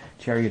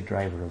 chariot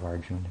driver of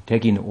Arjuna,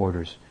 taking the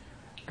orders.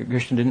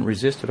 Krishna didn't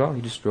resist at all,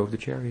 he just drove the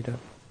chariot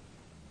up.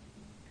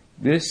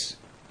 This,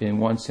 in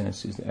one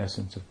sense, is the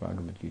essence of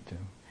Bhagavad-gita.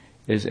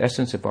 It is the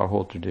essence of our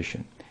whole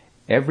tradition.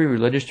 Every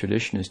religious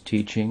tradition is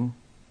teaching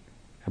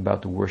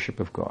about the worship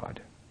of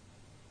God.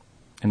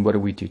 And what are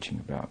we teaching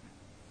about?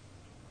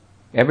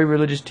 Every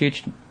religious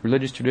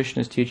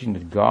tradition is teaching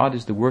that God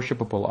is the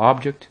worshipable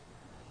object,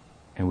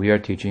 and we are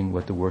teaching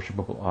what the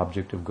worshipable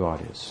object of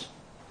God is.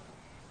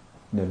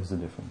 That is the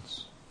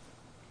difference.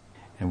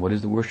 And what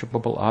is the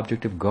worshipable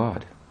object of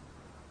God,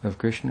 of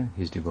Krishna?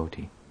 His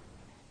devotee.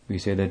 We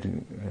say that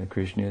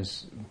Krishna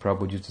is,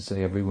 Prabhupada used to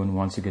say, everyone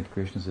wants to get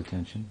Krishna's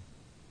attention,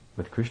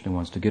 but Krishna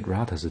wants to get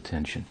Radha's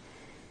attention.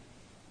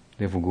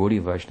 Therefore,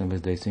 Gaudiya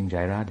Vaishnavas, they sing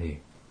Jai Radhe,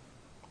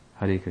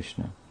 Hare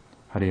Krishna,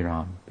 Hare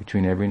Ram.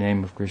 Between every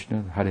name of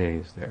Krishna, Hare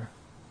is there,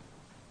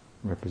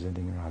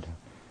 representing Radha.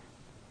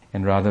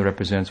 And Radha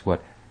represents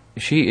what?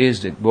 She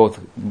is both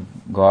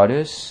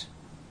goddess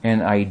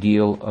and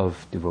ideal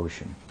of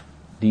devotion.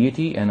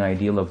 Deity and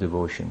ideal of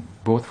devotion,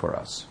 both for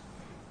us.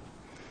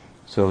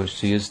 So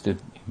she is the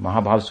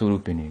Mahabhav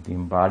Swarupini, the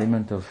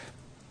embodiment of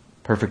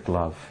perfect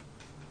love.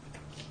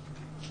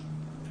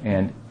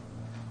 And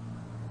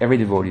every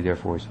devotee,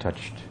 therefore, is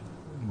touched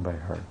by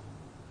her.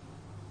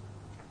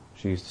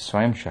 She is the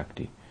Swayam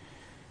Shakti.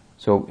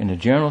 So, in a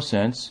general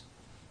sense,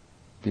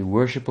 the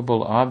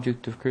worshipable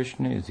object of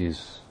Krishna is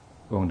his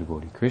own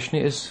devotee. Krishna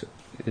is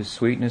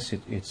sweetness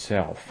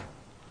itself,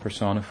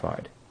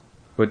 personified.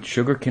 But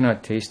sugar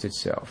cannot taste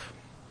itself.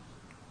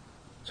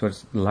 So,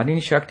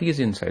 Ladini Shakti is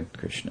inside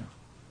Krishna.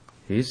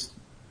 He's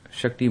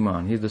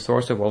Shaktiman. He's the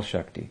source of all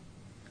Shakti.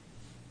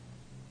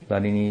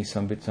 Ladini,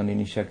 Sambit,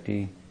 Sandini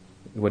Shakti,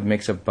 what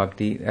makes up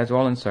Bhakti, that's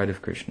all inside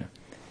of Krishna.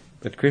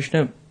 But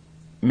Krishna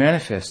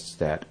manifests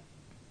that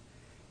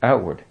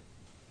outward.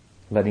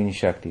 Ladini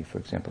Shakti, for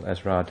example,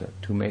 as Radha,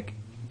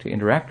 to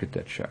interact with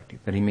that Shakti,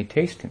 that he may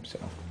taste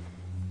himself.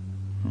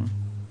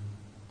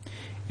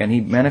 And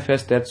he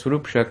manifests that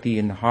Swarup Shakti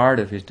in the heart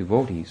of his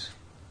devotees,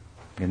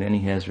 and then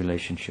he has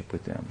relationship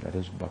with them. That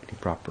is Bhakti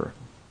proper.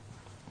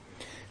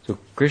 So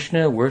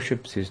Krishna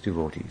worships his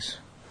devotees.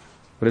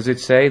 What does it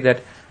say?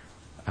 That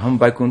Aham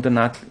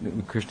Vaikuntha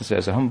Krishna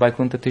says, Aham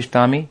Vaikuntha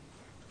Tishtami,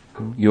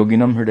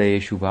 Yoginam Hridaye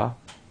Shubha.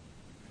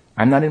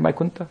 I'm not in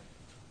Vaikuntha.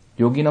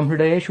 Yoginam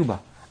Hridaye Shubha.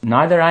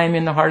 Neither I am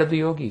in the heart of the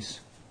yogis.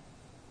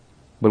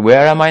 But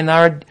where am I,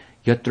 Narad?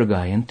 Yatra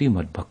Gayanti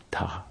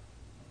Madbhakta.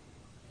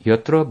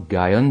 Yatra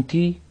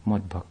Gayanti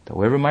Madbhakta.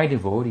 Wherever my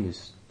devotee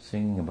is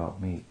singing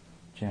about me,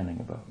 chanting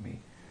about me,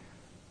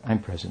 I'm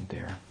present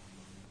there.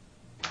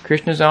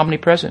 Krishna is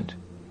omnipresent.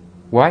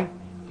 Why?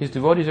 His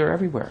devotees are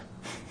everywhere.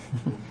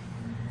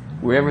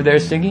 Wherever they're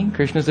singing,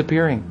 Krishna is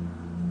appearing.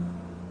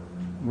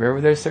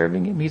 Wherever they're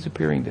serving him, he's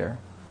appearing there.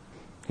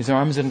 His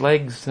arms and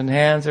legs and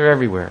hands are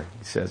everywhere,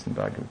 he says in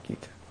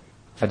Bhagavad-gita.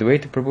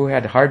 Advaita Prabhu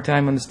had a hard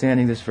time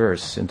understanding this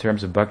verse in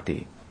terms of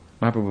bhakti.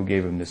 Mahaprabhu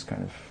gave him this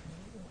kind of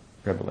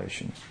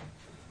revelation.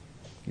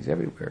 He's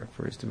everywhere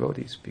for his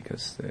devotees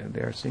because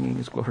they are singing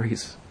his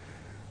glories,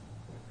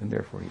 and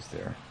therefore he's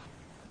there.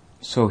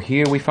 So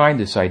here we find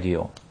this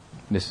ideal.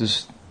 This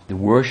is the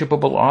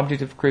worshipable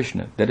object of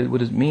Krishna. That is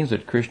what it means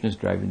that Krishna is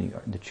driving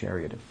the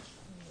chariot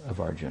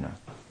of Arjuna.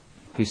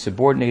 He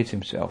subordinates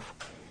himself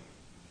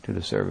to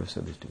the service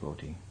of his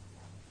devotee.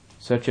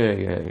 Such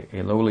a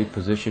lowly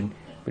position,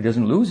 but he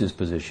doesn't lose his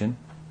position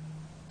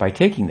by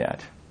taking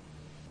that.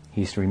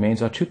 He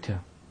remains achyuta,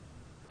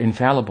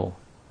 infallible.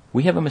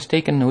 We have a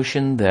mistaken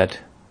notion that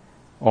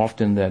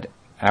often that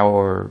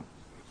our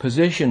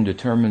position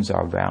determines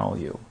our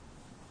value.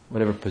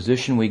 Whatever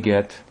position we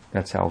get,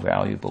 that's how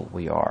valuable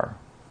we are.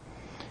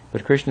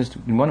 But Krishna,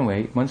 in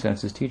one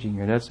sense, is teaching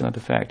here that's not the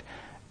fact.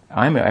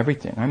 I'm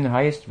everything. I'm the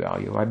highest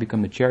value. I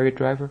become the chariot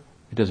driver,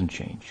 it doesn't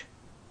change.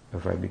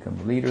 If I become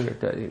the leader,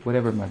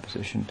 whatever my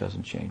position,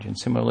 doesn't change. And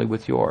similarly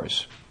with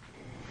yours.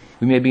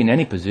 We may be in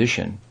any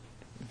position,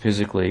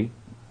 physically,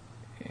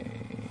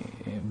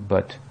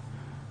 but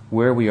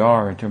where we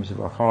are in terms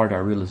of our heart,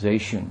 our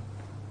realization,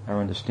 our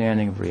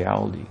understanding of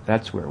reality,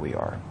 that's where we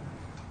are.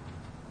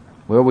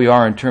 Where we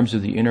are in terms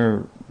of the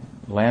inner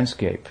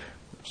landscape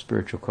of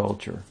spiritual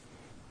culture,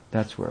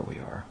 that's where we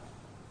are.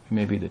 We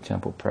may be the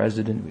temple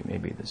president, we may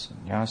be the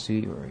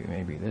sannyasi, or we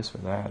may be this or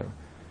that, or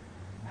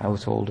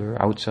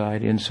householder,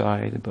 outside,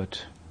 inside,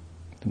 but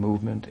the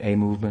movement, a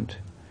movement.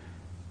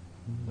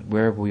 But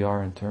wherever we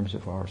are in terms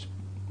of our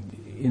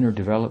inner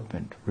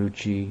development,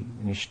 ruchi,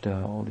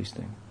 nishta, all these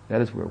things,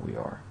 that is where we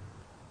are.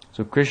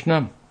 So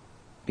Krishna,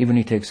 even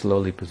he takes a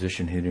lowly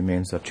position, he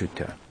remains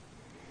achyuta.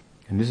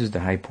 And this is the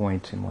high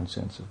point, in one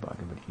sense, of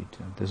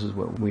Bhagavad-gita. This is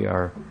what we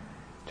are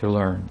to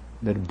learn,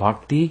 that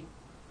bhakti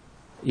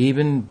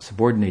even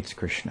subordinates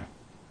Krishna.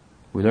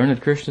 We learn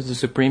that Krishna is the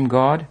supreme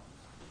God.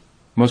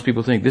 Most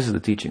people think this is the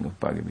teaching of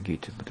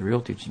Bhagavad-gita, but the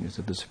real teaching is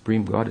that the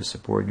supreme God is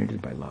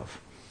subordinated by love,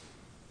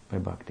 by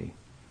bhakti.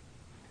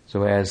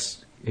 So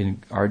as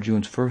in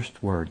Arjuna's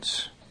first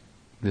words,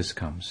 this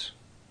comes.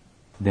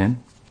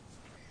 Then,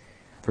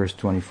 verse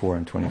 24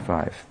 and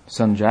 25.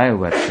 Sanjaya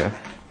vacha,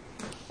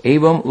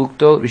 evam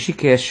ukto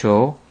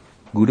rishikesho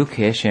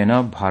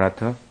gurukeshena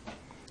bharata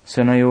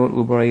senayor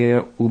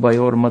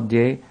ubayor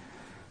madhye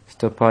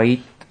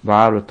stapait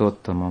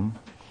bharatottamam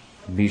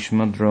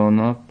Bhishma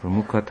Drona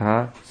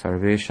Pramukhatha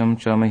Sarvesham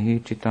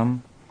Chamahi Chitam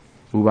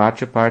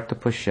Uvacha Partha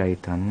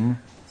Pashaitan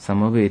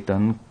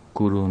Samavetan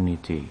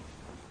Kuruniti.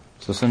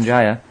 So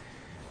Sanjaya,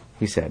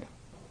 he said,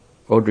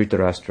 O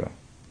Dhritarashtra,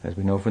 as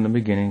we know from the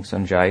beginning,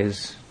 Sanjaya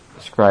is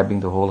describing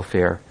the whole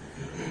affair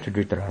to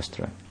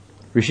Dhritarashtra.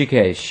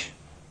 Rishikesh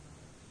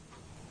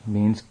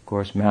means, of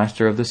course,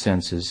 master of the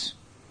senses.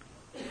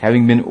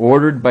 Having been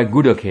ordered by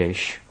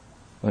Gudakesh,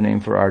 a name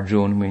for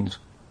Arjuna, means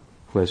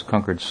who has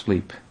conquered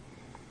sleep,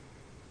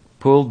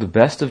 pulled the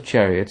best of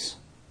chariots,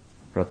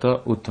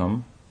 Rata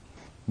Uttam,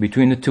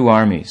 between the two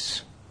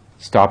armies,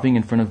 stopping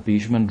in front of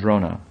Bhishma and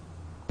Drona,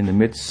 in the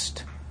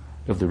midst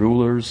of the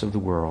rulers of the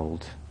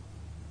world.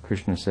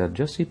 Krishna said,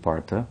 just see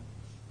Partha,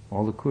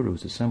 all the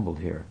Kurus assembled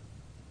here.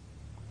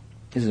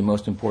 This is the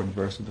most important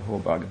verse of the whole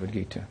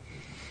Bhagavad-gita.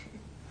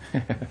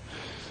 The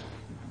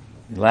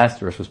last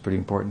verse was pretty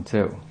important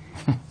too.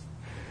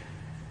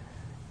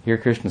 Here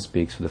Krishna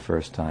speaks for the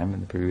first time. In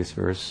the previous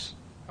verse,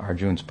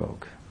 Arjuna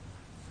spoke.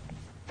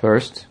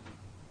 First,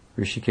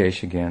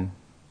 Rishikesh again,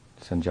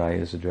 Sanjaya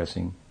is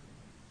addressing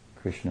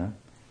Krishna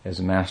as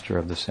a master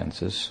of the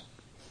senses.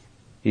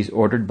 He's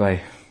ordered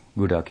by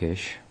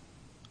Gudakesh,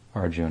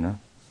 Arjuna,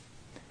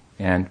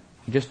 and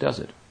he just does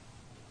it.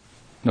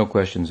 No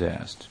questions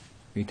asked.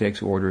 He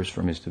takes orders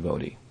from his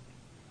devotee.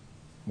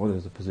 What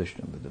is the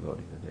position of the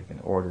devotee? That they can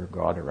order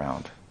God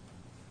around.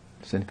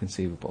 It's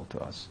inconceivable to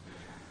us.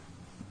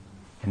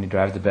 And he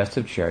drives the best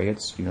of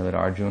chariots, that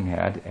Arjuna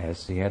had,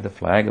 as he had the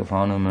flag of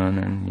Hanuman,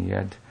 and he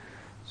had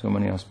so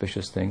many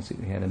auspicious things.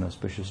 He had an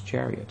auspicious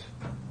chariot.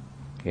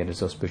 He had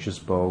his auspicious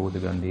bow, the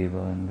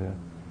Gandiva, and the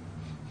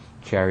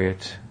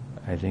chariot,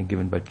 I think,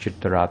 given by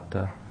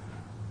Chittarata,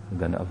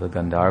 of the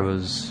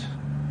Gandharvas,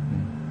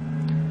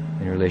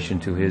 in relation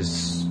to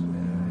his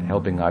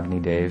helping Agni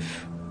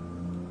Dev.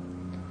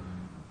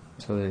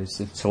 So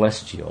it's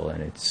celestial,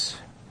 and it's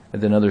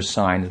another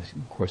sign,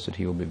 of course, that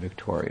he will be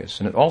victorious.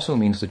 And it also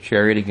means the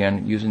chariot,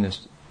 again, using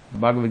this,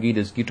 Bhagavad-gita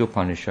is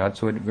Gita-upanishad,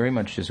 so it very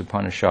much is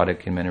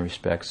Upanishadic in many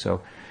respects.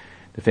 So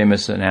the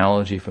famous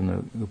analogy from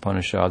the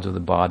Upanishads of the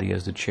body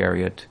as the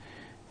chariot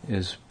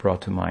is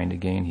brought to mind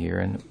again here.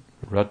 And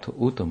Rata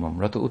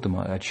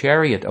Uttama, a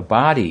chariot, a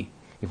body.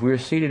 If we are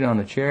seated on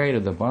the chariot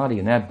of the body,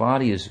 and that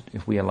body is,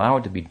 if we allow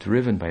it to be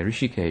driven by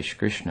Rishikesh,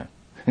 Krishna,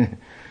 that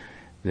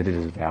it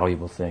is a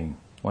valuable thing.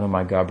 One of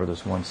my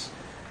godbrothers once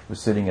was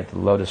sitting at the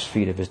lotus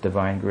feet of His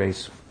Divine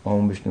Grace,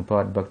 Om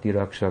Vishnupad Bhakti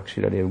Rakshak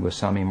Shiradev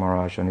Goswami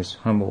Maharaj, on his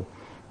humble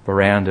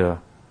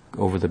veranda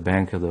over the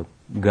bank of the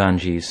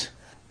Ganges.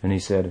 And he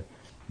said,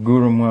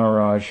 Guru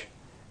Maharaj,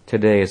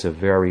 today is a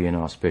very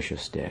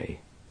inauspicious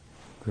day.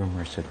 Guru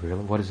Maharaj said,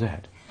 really? What is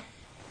that?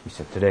 He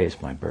said, today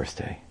is my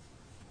birthday.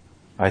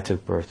 I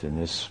took birth in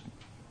this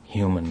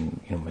human,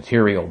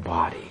 material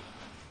body.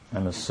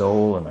 I'm a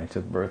soul, and I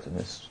took birth in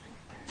this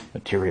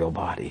material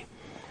body.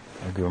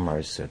 And Guru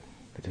Maharaj said,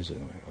 it is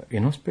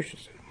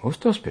inauspicious,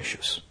 most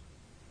auspicious.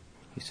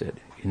 He said,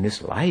 in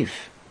this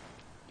life,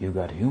 you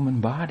got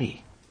human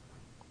body.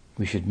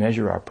 We should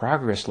measure our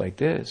progress like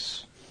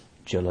this.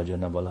 Quoting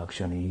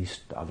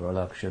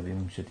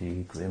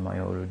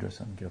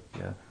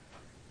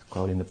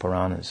the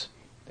Puranas,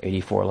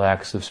 84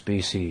 lakhs of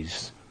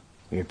species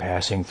we are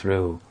passing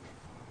through,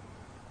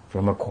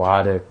 from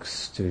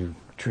aquatics to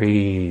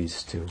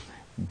trees to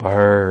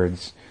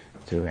birds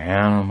to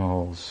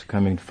animals,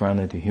 coming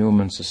finally to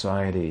human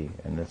society,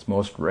 and that's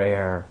most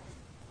rare.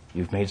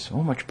 You've made so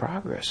much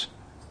progress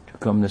to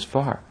come this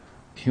far.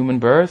 Human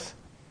birth,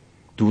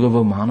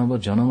 Dulava Manava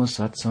Janama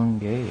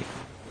Satsange,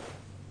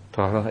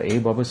 Tara E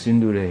Baba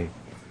Sindure,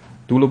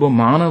 Dulava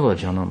Manava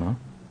Janama.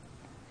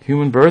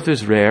 Human birth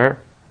is rare,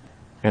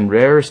 and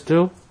rarer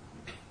still,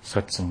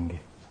 Satsange.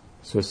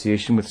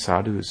 Association with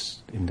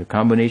sadhus, in the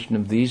combination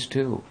of these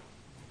two,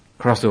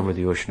 cross over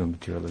the ocean of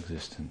material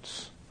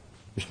existence.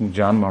 Vishnu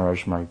Jan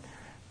Maharaj, my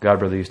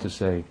godbrother, used to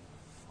say,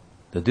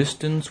 the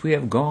distance we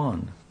have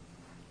gone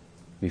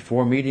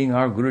before meeting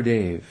our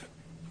Gurudev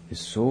is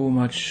so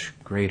much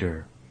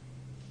greater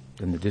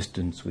than the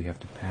distance we have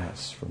to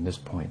pass from this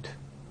point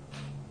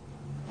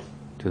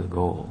to the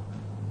goal.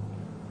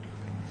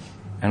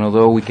 And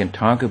although we can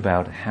talk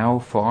about how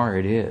far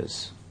it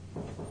is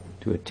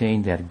to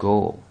attain that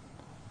goal,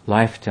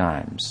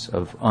 lifetimes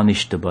of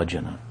anishta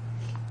bhajana,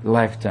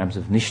 lifetimes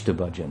of nishta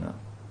bhajana,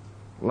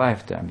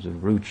 lifetimes of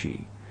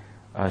ruchi,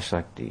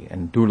 asakti,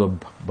 and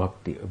dulabh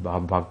bhakti,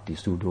 bhava bhakti,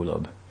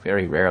 sudulabh,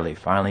 very rarely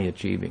finally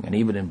achieving, and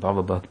even in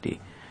bhava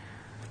bhakti,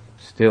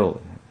 still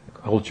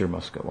culture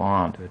must go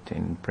on to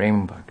attain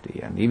prema bhakti,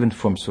 and even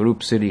from Sarup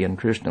Siddhi and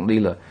Krishna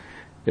Lila,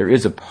 there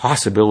is a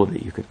possibility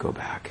you could go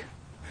back.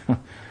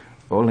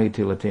 Only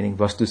till attaining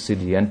Vastu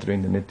Siddhi,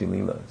 entering the Nitya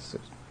Lila,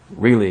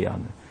 really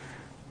on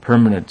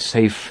permanent,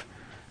 safe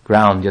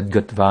ground,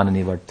 yadgatvana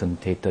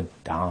nivartante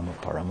tadama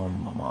paramam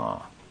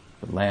mama,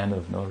 the land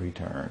of no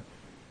return.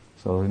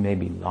 So it may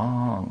be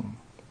long.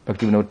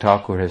 Bhaktivinoda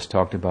Thakur has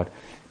talked about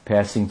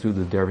passing through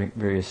the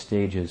various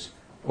stages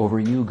over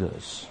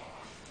yugas.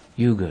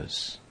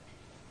 Yugas.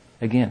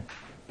 Again,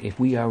 if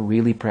we are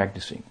really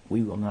practicing,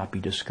 we will not be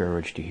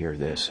discouraged to hear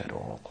this at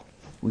all.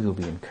 We will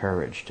be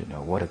encouraged to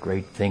know what a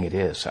great thing it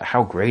is,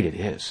 how great it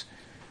is,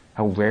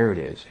 how rare it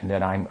is, and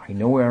that I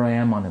know where I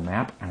am on the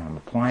map, and I'm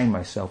applying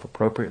myself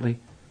appropriately.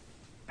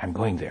 I'm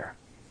going there.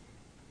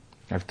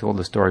 I've told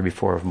the story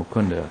before of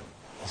Mukunda.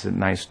 It's a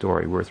nice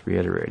story, worth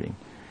reiterating.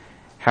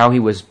 How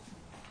he was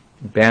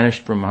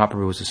banished from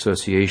Mahaprabhu's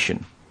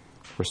association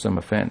for some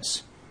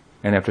offense.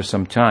 And after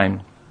some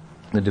time,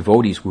 the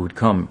devotees who would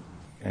come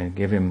and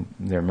give him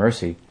their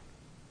mercy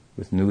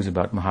with news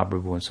about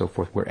Mahaprabhu and so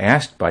forth were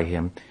asked by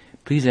him,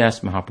 please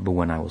ask Mahaprabhu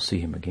when I will see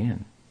him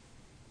again,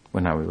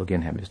 when I will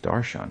again have his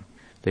darshan.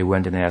 They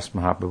went and asked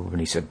Mahaprabhu, and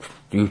he said,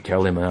 you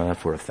tell him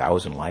for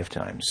 1,000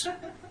 lifetimes.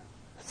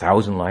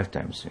 1,000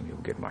 lifetimes and you'll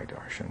get my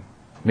darshan.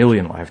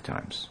 1,000,000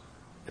 lifetimes.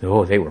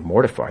 Oh, they were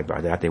mortified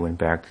by that. They went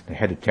back. They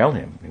had to tell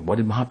him. What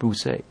did Mahaprabhu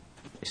say?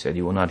 He said,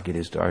 you will not get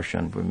his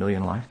darshan for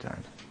 1,000,000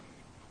 lifetimes.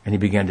 And he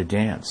began to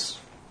dance.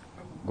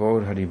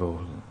 Gaur Hari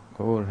Bol,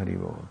 Gaur Hari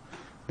Bol.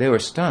 They were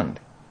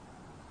stunned.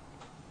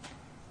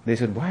 They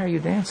said, why are you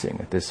dancing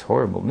at this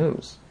horrible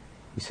news?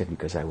 He said,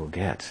 because I will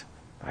get.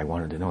 I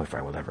wanted to know if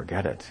I will ever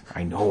get it.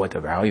 I know what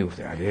the value of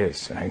that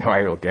is, and I know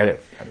I will get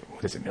it.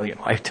 What is 1,000,000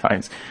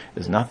 lifetimes?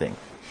 There's nothing.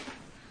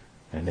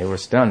 And they were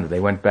stunned. They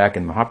went back,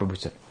 and Mahaprabhu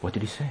said, what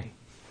did he say?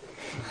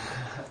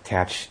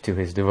 Attached to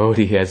his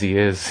devotee as he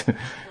is.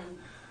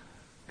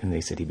 And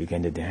they said he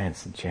began to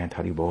dance and chant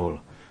Hari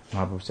Bol.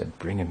 Mahaprabhu said,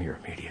 bring him here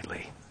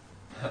immediately.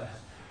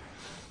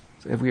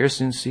 So if we are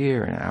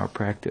sincere in our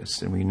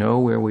practice, and we know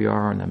where we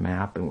are on the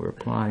map, and we're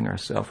applying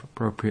ourselves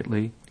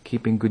appropriately,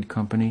 keeping good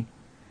company,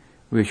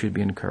 we should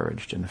be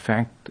encouraged. And the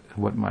fact of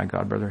what my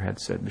godbrother had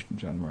said, Vishnu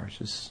John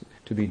Marsh, is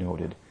to be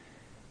noted.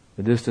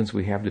 The distance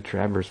we have to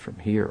traverse from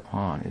here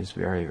on is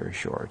very, very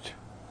short.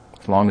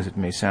 As long as it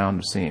may sound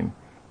or seem.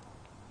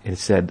 It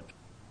said,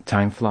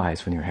 time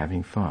flies when you're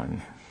having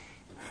fun.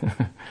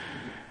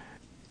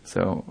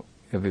 So,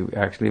 if you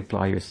actually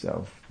apply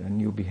yourself, then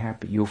you'll be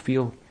happy. You'll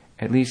feel,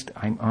 at least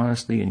I'm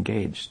honestly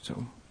engaged,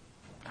 so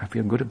I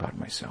feel good about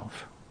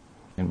myself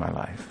in my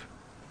life.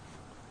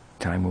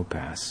 Time will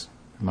pass.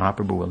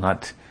 Mahaprabhu will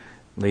not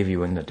leave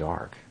you in the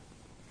dark.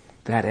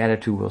 That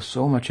attitude will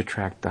so much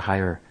attract the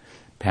higher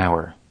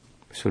power,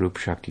 Swarup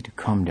Shakti, to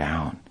come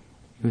down.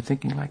 You're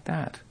thinking like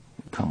that.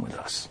 Come with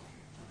us.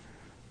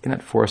 We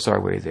cannot force our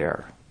way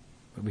there,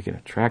 but we can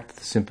attract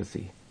the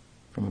sympathy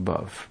from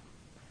above.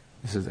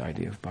 This is the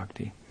idea of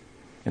bhakti.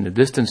 And the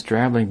distance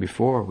traveling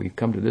before we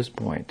come to this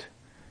point,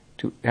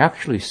 to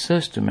actually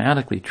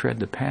systematically tread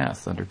the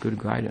path under good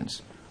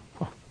guidance,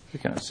 we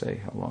cannot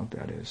say how long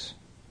that is.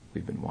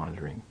 We've been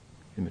wandering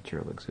in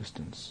material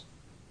existence.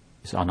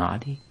 It's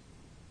anadi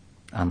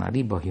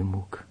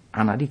bahimukh,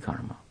 anadi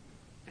karma.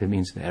 It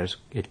means that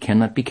it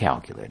cannot be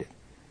calculated.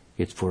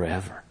 It's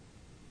forever.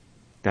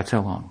 That's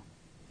how long.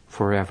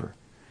 Forever.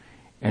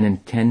 And in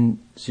 10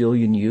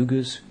 zillion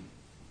yugas,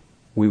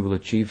 we will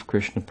achieve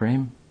Krishna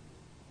Prem.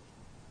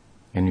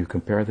 And you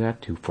compare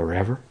that to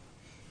forever,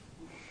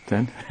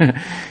 then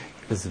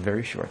this is a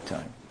very short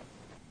time.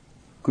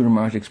 Guru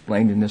Maharaj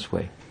explained in this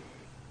way.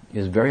 It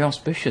is very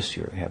auspicious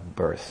you have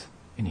birth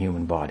in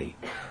human body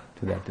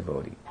to that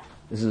devotee.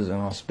 This is an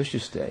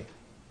auspicious day,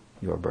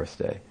 your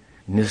birthday.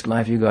 In this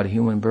life you got a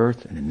human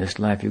birth, and in this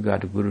life you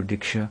got a Guru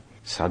Diksha,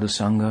 Sadhu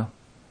Sangha.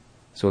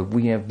 So if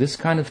we have this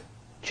kind of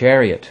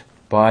chariot,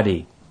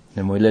 body,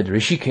 then we let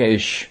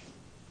Rishikesh,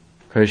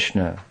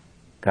 Krishna,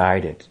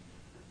 guide it.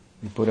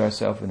 We put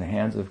ourselves in the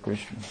hands of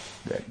Krishna.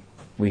 That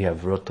we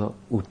have Vrata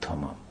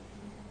Uttama.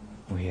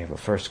 We have a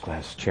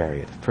first-class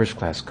chariot,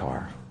 first-class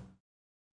car.